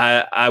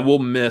 I will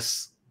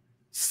miss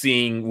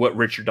seeing what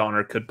Richard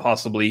Donner could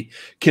possibly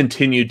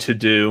continue to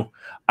do.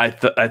 I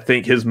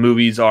think his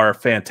movies are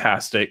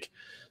fantastic,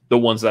 the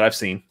ones that I've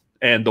seen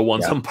and the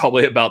ones I'm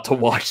probably about to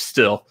watch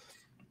still.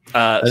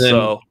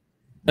 And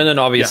then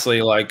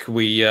obviously like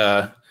we,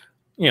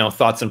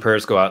 thoughts and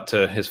prayers go out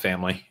to his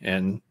family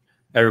and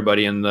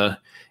everybody in the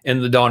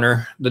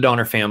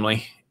Donner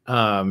family.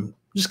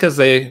 Just because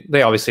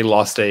they obviously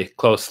lost a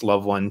close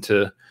loved one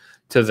to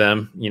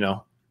them.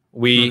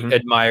 We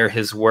admire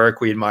his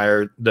work. We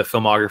admire the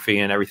filmography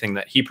and everything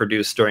that he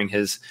produced during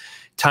his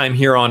time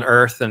here on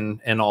Earth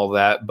and all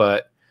that.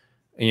 But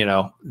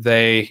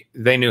they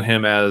knew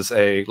him as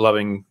a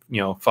loving,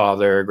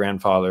 father,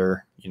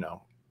 grandfather,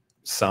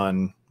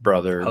 son,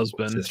 brother,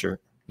 husband,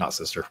 not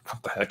sister.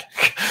 What the heck?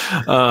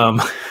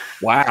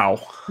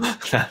 Wow,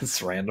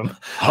 that's random.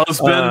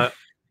 Husband.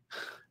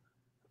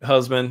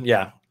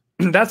 Yeah,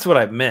 that's what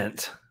I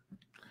meant.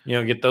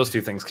 Get those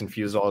two things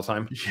confused all the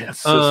time. Yeah,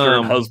 sister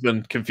and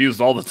husband confused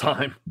all the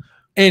time.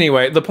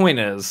 Anyway, the point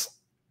is,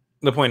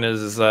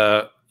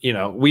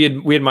 we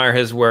admire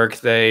his work.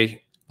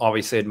 They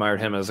obviously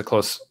admired him as a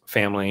close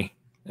family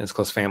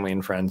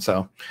and friend.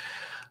 So,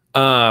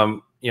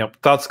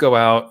 thoughts go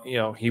out.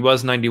 He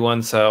was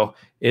 91, so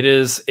it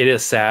is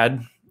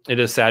sad. It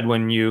is sad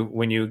when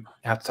you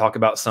have to talk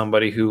about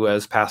somebody who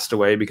has passed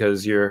away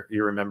because you're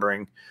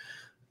remembering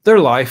their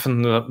life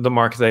and the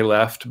mark they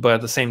left. But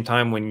at the same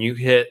time, when you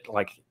hit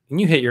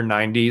your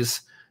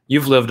 90s,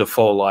 you've lived a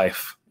full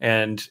life,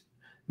 and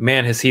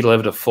man, has he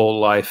lived a full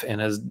life and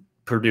has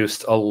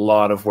produced a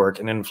lot of work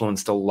and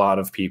influenced a lot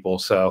of people.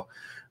 So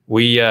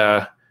we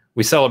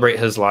celebrate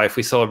his life.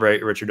 We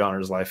celebrate Richard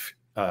Donner's life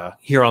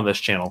here on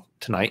this channel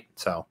tonight.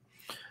 So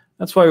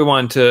that's why we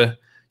wanted to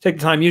take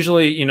the time.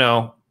 Usually,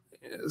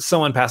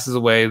 someone passes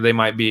away, they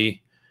might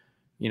be,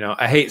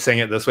 I hate saying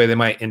it this way, they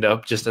might end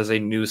up just as a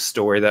news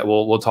story that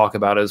we'll talk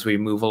about as we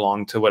move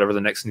along to whatever the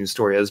next news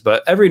story is.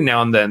 But every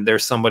now and then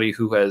there's somebody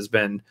who has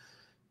been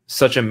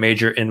such a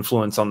major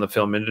influence on the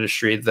film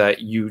industry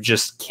that you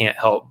just can't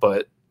help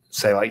but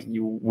say, like,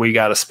 we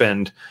got to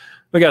spend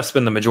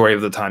the majority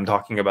of the time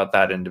talking about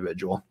that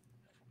individual.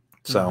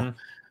 So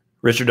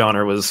Richard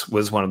Donner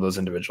was one of those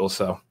individuals.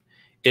 So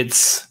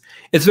it's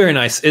very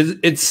nice.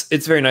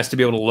 It's very nice to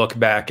be able to look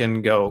back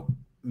and go,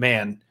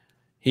 man,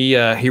 he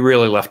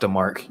really left a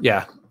mark.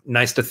 Yeah.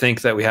 Nice to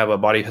think that we have a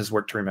body of his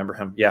work to remember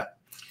him. Yeah,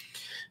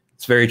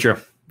 it's very true.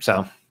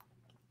 So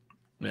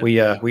we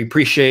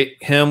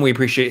appreciate him. We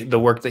appreciate the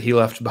work that he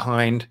left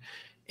behind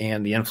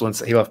and the influence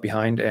that he left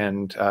behind,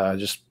 and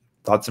just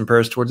thoughts and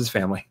prayers towards his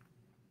family.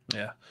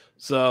 Yeah.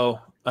 So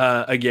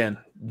again,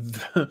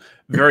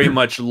 very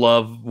much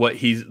love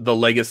the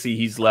legacy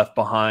he's left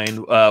behind.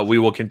 We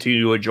will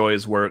continue to enjoy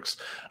his works,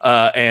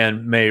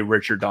 and may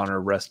Richard Donner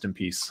rest in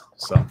peace.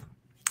 So,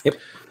 yep.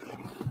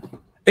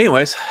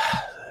 Anyways,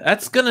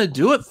 that's gonna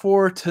do it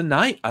for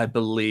tonight, I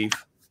believe.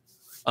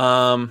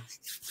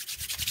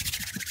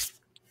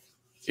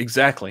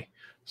 Exactly.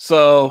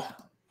 So,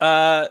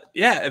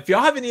 yeah, if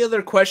y'all have any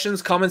other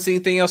questions, comments,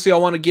 anything else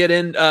y'all want to get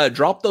in,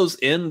 drop those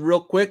in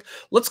real quick.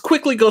 Let's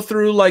quickly go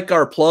through like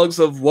our plugs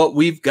of what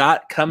we've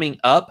got coming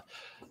up.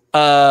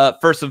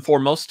 First and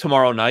foremost,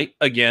 tomorrow night,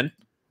 again,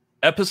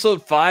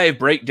 episode 5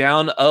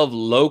 breakdown of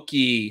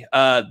Loki.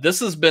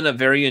 This has been a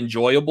very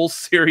enjoyable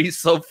series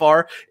so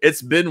far.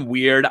 It's been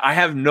weird. I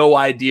have no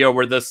idea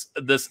where this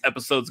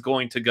episode's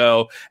going to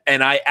go,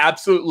 and I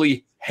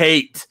absolutely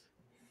hate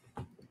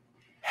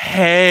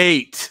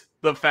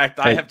the fact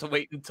that I have to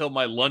wait until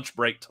my lunch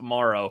break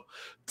tomorrow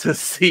to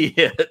see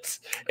it.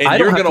 And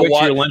you're gonna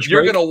watch.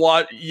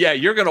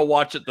 You're gonna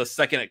watch it the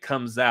second it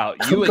comes out.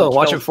 I'm gonna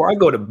watch it before I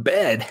go to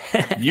bed.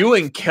 You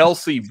and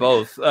Kelsey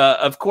both.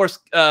 Of course,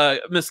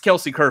 Miss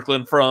Kelsey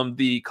Kirkland from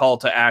the Call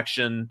to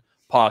Action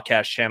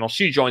podcast channel.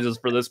 She joins us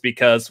for this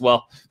because,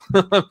 well,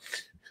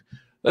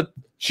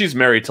 she's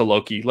married to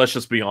Loki. Let's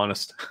just be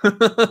honest.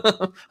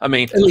 I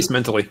mean, at least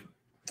mentally.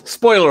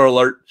 Spoiler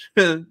alert,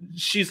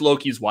 she's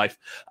Loki's wife.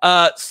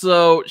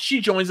 So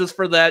she joins us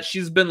for that.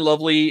 She's been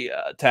lovely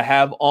to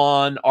have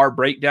on our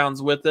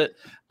breakdowns with it,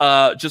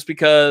 just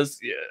because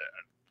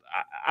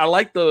I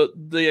like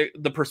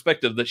the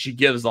perspective that she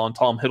gives on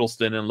Tom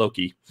Hiddleston and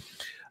Loki.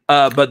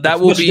 But that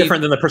will be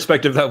different than the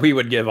perspective that we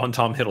would give on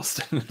Tom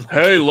Hiddleston.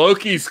 Hey,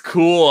 Loki's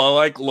cool. I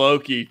like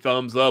Loki.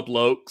 Thumbs up,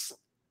 Lokes.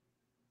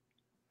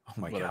 Oh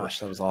my gosh,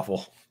 that was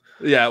awful.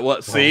 Yeah,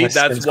 well, see,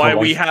 that's why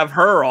we have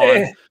her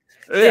on.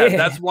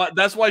 Yeah,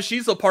 that's why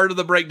she's a part of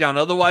the breakdown.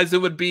 Otherwise,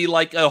 it would be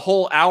like a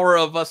whole hour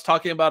of us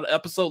talking about an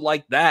episode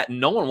like that, and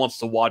no one wants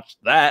to watch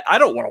that. I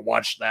don't want to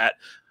watch that,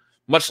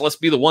 much less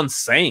be the one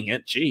saying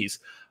it. Jeez.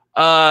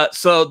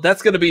 So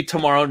that's going to be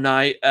tomorrow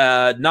night,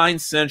 9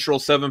 Central,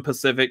 7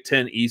 Pacific,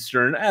 10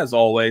 Eastern, as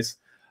always.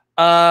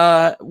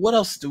 What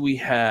else do we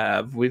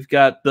have? We've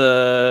got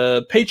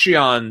the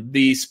Patreon.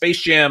 The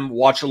Space Jam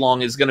watch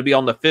along is going to be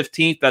on the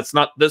 15th. That's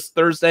not this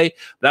Thursday.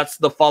 That's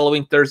the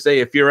following Thursday.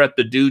 If you're at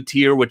the due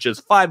tier, which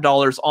is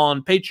 $5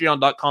 on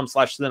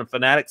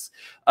patreon.com/cinefanatics,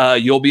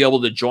 you'll be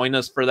able to join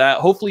us for that.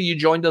 Hopefully you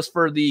joined us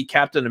for the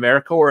Captain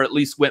America, or at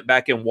least went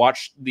back and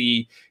watched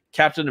the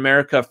Captain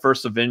America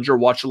First Avenger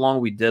watch along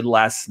we did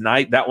last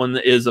night. That one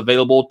is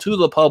available to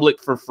the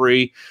public for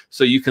free,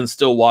 so you can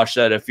still watch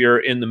that if you're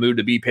in the mood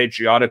to be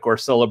patriotic or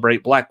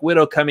celebrate Black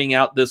Widow coming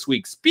out this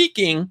week.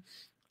 Speaking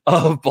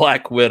of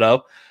Black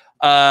Widow,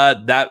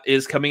 that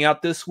is coming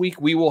out this week.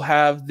 We will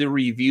have the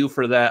review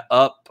for that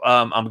up.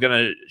 I'm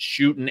gonna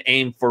shoot and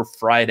aim for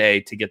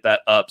Friday to get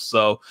that up,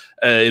 so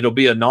it'll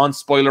be a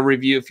non-spoiler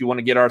review if you want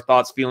to get our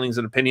thoughts, feelings,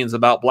 and opinions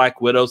about Black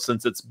Widow,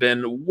 since it's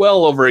been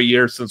well over a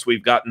year since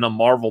we've gotten a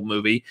Marvel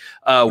movie.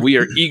 We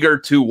are eager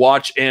to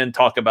watch and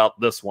talk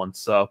about this one,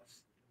 so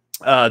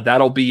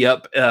that'll be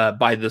up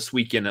by this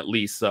weekend at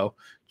least, so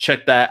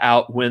check that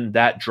out when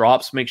that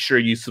drops. Make sure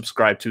you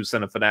subscribe to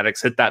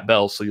Cinefanatics. Hit that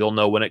bell so you'll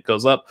know when it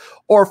goes up.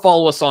 Or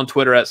follow us on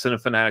Twitter at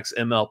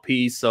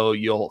CinefanaticsMLP so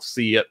you'll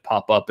see it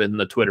pop up in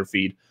the Twitter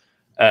feed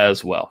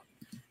as well.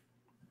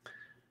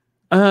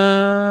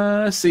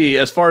 Let's see.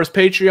 As far as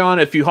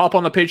Patreon, if you hop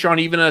on the Patreon,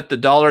 even at the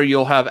 $1,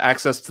 you'll have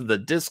access to the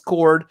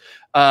Discord.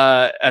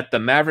 At the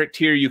Maverick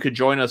tier, you could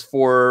join us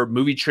for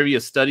movie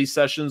trivia study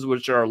sessions,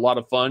 which are a lot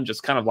of fun,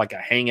 just kind of like a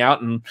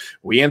hangout, and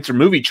we answer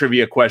movie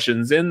trivia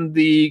questions in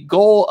the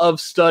goal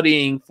of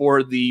studying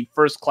for the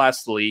First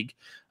Class League,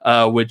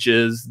 which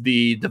is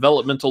the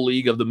developmental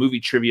league of the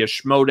movie trivia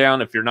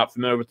Schmodown. If you're not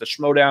familiar with the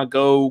Schmodown,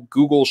 go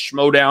Google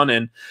Schmodown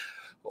and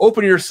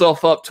open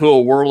yourself up to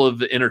a world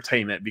of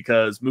entertainment,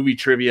 because movie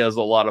trivia is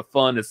a lot of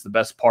fun. It's the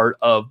best part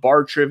of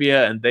bar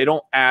trivia, and they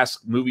don't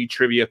ask movie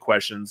trivia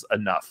questions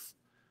enough.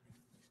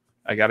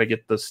 I got to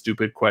get the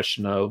stupid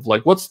question of,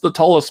 like, what's the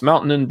tallest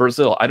mountain in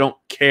Brazil? I don't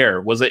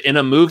care. Was it in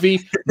a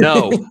movie?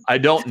 No, I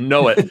don't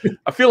know it.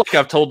 I feel like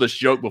I've told this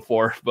joke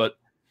before, but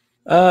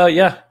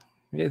yeah,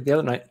 the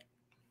other night.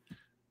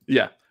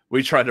 Yeah.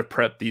 We try to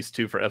prep these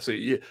two for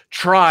FC.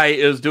 Try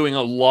is doing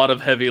a lot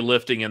of heavy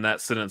lifting in that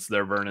sentence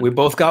there, Vernon. We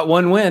both got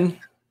one win.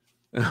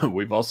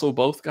 We've also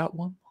both got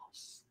one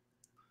loss.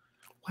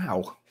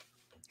 Wow.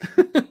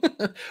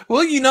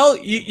 Well, you know,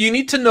 you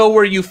need to know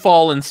where you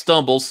fall and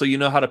stumble so you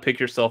know how to pick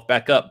yourself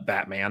back up,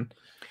 Batman.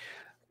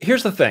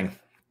 Here's the thing.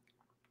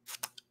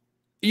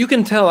 You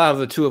can tell out of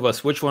the two of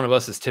us which one of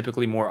us is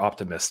typically more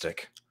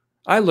optimistic.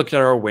 I looked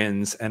at our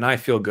wins, and I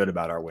feel good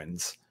about our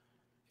wins.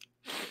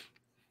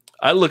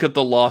 I look at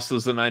the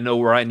losses and I know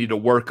where I need to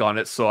work on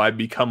it, so I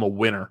become a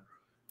winner.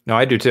 No,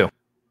 I do too.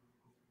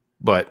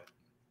 But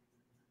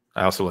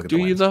I also look at the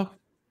wins. Do you, though?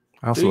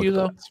 I also look at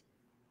the wins.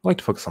 I like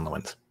to focus on the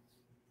wins.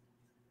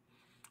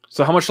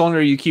 So how much longer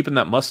are you keeping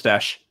that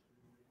mustache?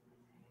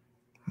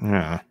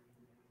 Yeah.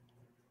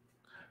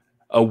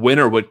 A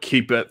winner would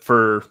keep it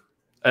for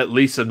at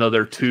least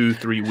another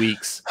 2-3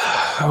 weeks.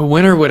 A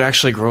winner would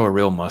actually grow a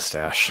real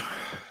mustache.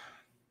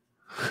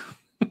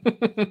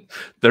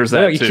 There's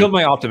that. You killed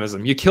my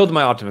optimism. You killed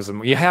my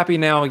optimism. Are you happy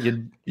now?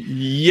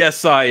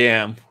 Yes, I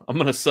am. I'm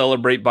going to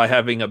celebrate by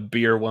having a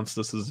beer once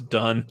this is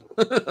done.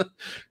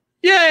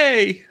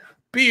 Yay!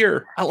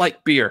 Beer. I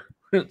like beer.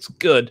 It's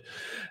good.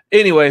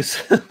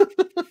 Anyways,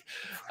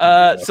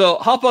 so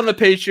hop on the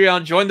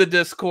Patreon, join the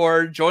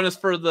Discord, join us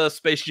for the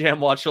Space Jam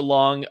watch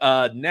along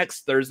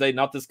next Thursday,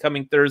 not this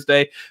coming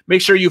Thursday.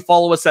 Make sure you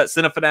follow us at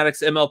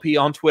Cinefanatics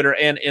MLP on Twitter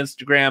and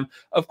Instagram.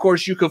 Of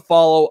course, you could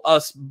follow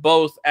us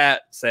both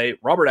at, say,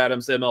 Robert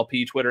Adams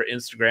MLP, Twitter,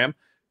 Instagram,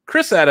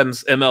 Chris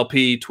Adams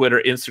MLP,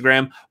 Twitter,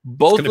 Instagram.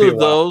 Both of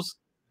those.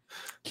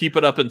 Keep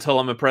it up until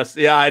I'm impressed.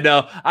 Yeah, I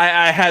know.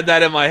 I had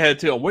that in my head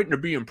too. I'm waiting to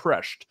be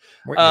impressed.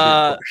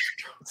 Now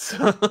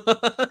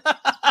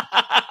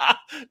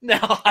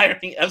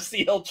hiring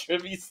FCL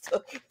trivia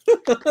stuff.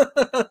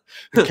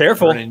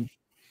 Careful.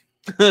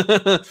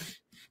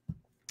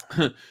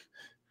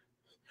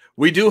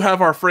 We do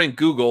have our friend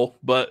Google,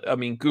 but I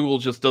mean, Google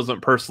just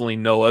doesn't personally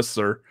know us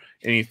or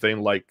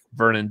anything like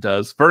Vernon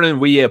does. Vernon,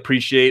 we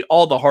appreciate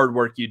all the hard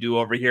work you do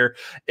over here.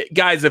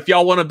 Guys, if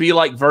y'all want to be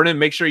like Vernon,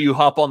 make sure you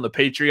hop on the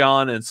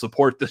Patreon and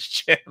support this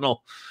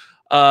channel.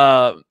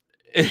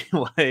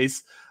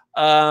 Anyways,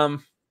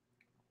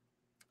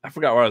 I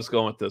forgot where I was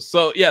going with this.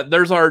 So yeah,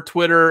 there's our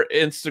Twitter,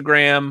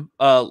 Instagram,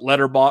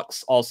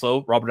 Letterboxd,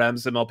 also Robert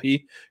Adams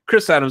MLP,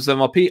 Chris Adams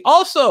MLP.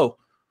 Also,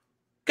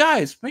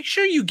 guys, make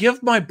sure you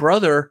give my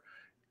brother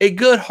a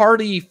good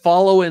hearty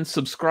follow and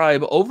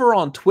subscribe over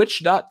on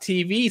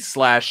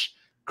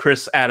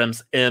twitch.tv/Chris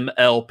Adams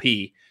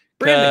MLP.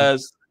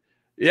 Because,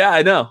 yeah,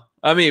 I know.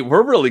 I mean,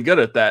 we're really good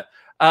at that.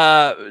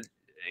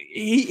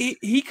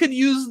 He could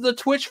use the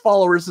Twitch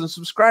followers and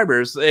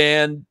subscribers,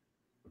 and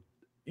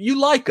you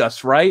like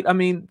us, right? I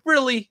mean,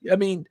 really? I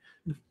mean,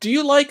 do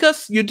you like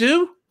us? You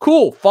do?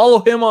 Cool. Follow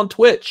him on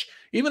Twitch.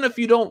 Even if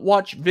you don't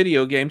watch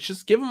video games,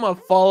 just give him a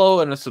follow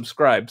and a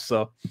subscribe.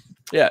 So,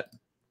 yeah.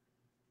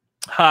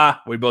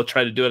 Ha! We both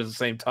try to do it at the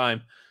same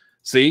time.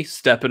 See?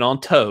 Stepping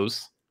on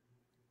toes.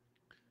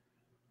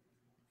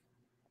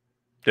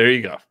 There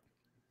you go.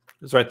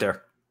 It's right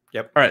there.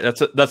 Yep. All right,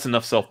 that's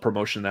enough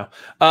self-promotion now.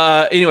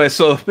 Anyway,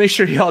 so make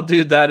sure y'all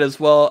do that as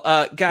well.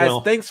 Guys,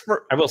 well, thanks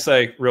for... I will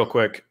say real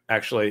quick,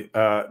 actually,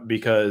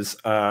 because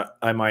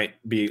I might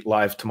be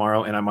live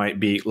tomorrow and I might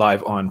be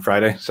live on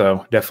Friday.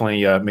 So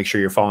definitely make sure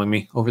you're following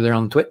me over there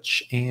on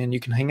Twitch and you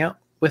can hang out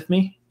with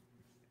me,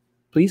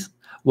 please,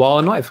 while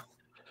I'm live.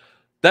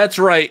 That's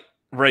right,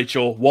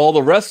 Rachel. While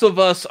the rest of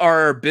us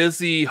are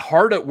busy,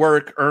 hard at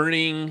work,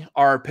 earning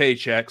our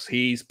paychecks,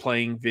 he's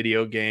playing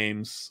video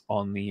games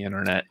on the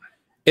internet.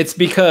 It's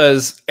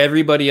because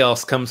everybody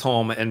else comes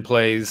home and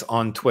plays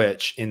on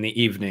Twitch in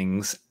the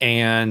evenings,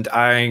 and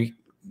I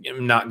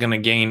am not going to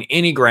gain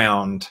any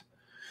ground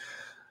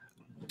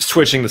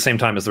switching the same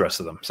time as the rest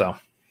of them.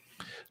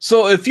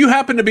 So if you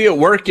happen to be at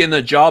work in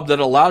a job that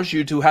allows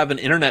you to have an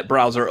internet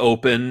browser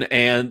open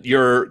and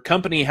your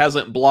company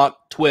hasn't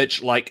blocked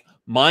Twitch like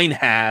mine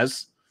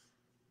has,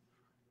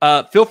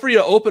 feel free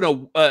to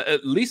open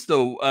at least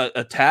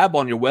a tab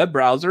on your web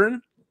browser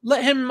and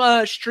let him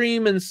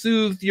stream and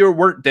soothe your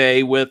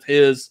workday with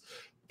his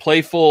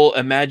playful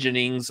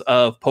imaginings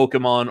of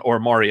Pokemon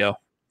or Mario.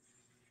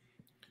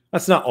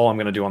 That's not all I'm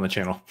going to do on the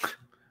channel,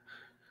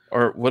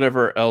 or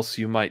whatever else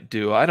you might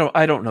do. I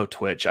don't know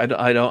Twitch. I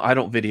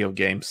don't video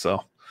games.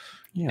 So,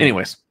 yeah.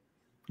 Anyways,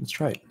 that's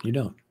right. You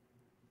don't.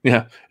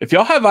 Yeah. If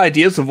y'all have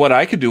ideas of what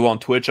I could do on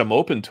Twitch, I'm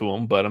open to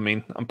them. But I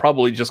mean, I'm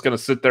probably just going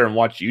to sit there and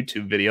watch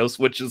YouTube videos,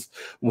 which is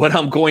what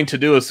I'm going to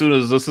do as soon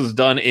as this is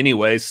done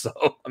anyway. So,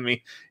 I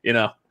mean, you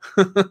know.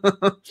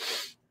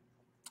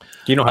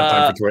 You don't have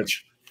time for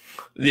Twitch.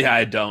 Yeah,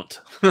 I don't.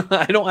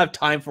 I don't have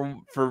time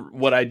for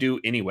what I do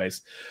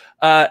anyways.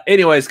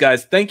 Anyways,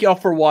 guys, thank y'all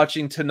for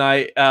watching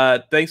tonight.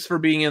 Thanks for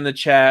being in the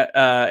chat.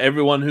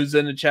 Everyone who's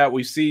in the chat,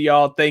 we see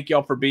y'all. Thank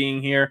y'all for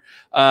being here.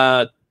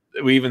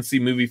 We even see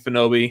Movie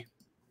Finobi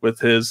with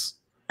his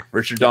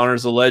Richard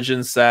Donner's a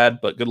legend, sad,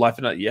 but good life.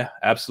 Yeah,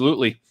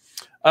 absolutely.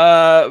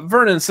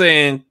 Vernon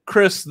saying,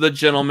 Chris the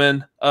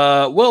gentleman,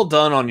 well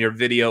done on your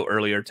video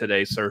earlier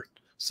today, sir.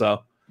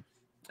 So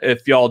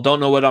if y'all don't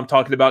know what I'm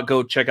talking about,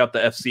 go check out the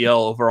FCL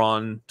over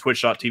on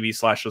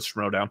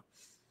twitch.tv/thisschmodown.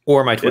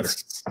 Or my Twitter.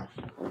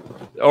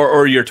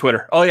 Or your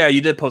Twitter. Oh, yeah,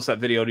 you did post that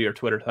video to your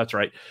Twitter. That's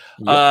right.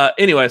 Yep.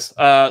 Anyways,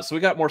 so we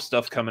got more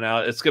stuff coming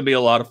out. It's going to be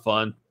a lot of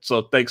fun.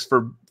 So thanks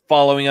for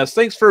following us.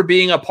 Thanks for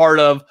being a part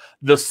of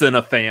the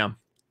Cinefam.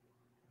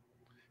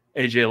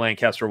 AJ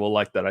Lancaster will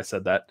like that I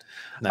said that.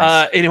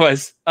 Nice.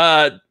 Anyways,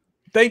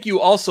 thank you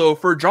also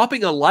for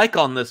dropping a like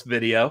on this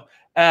video,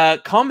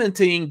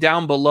 commenting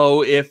down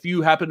below if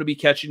you happen to be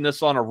catching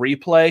this on a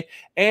replay,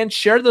 and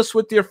share this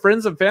with your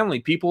friends and family,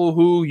 people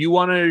who you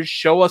want to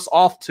show us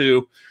off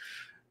to.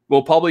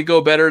 Will probably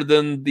go better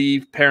than the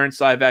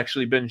parents I've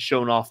actually been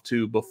shown off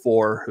to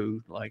before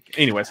who, like,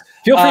 anyways.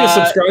 Feel free to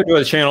subscribe to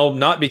the channel,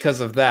 not because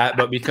of that,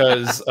 but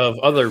because of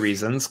other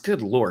reasons.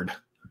 Good Lord.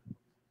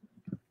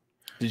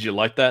 Did you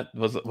like that?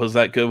 Was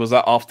that good? Was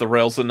that off the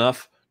rails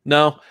enough?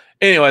 No?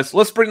 Anyways,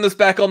 let's bring this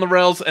back on the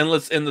rails and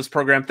let's end this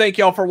program. Thank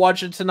y'all for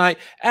watching tonight.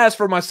 As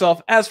for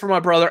myself, as for my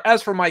brother,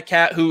 as for my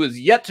cat, who is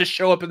yet to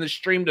show up in the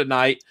stream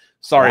tonight.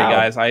 Sorry,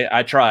 guys.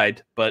 I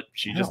tried, but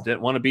she just didn't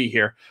want to be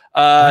here.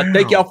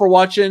 Thank y'all for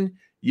watching.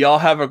 Y'all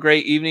have a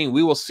great evening.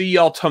 We will see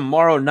y'all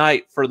tomorrow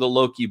night for the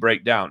Loki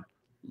breakdown.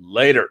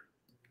 Later.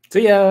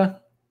 See ya.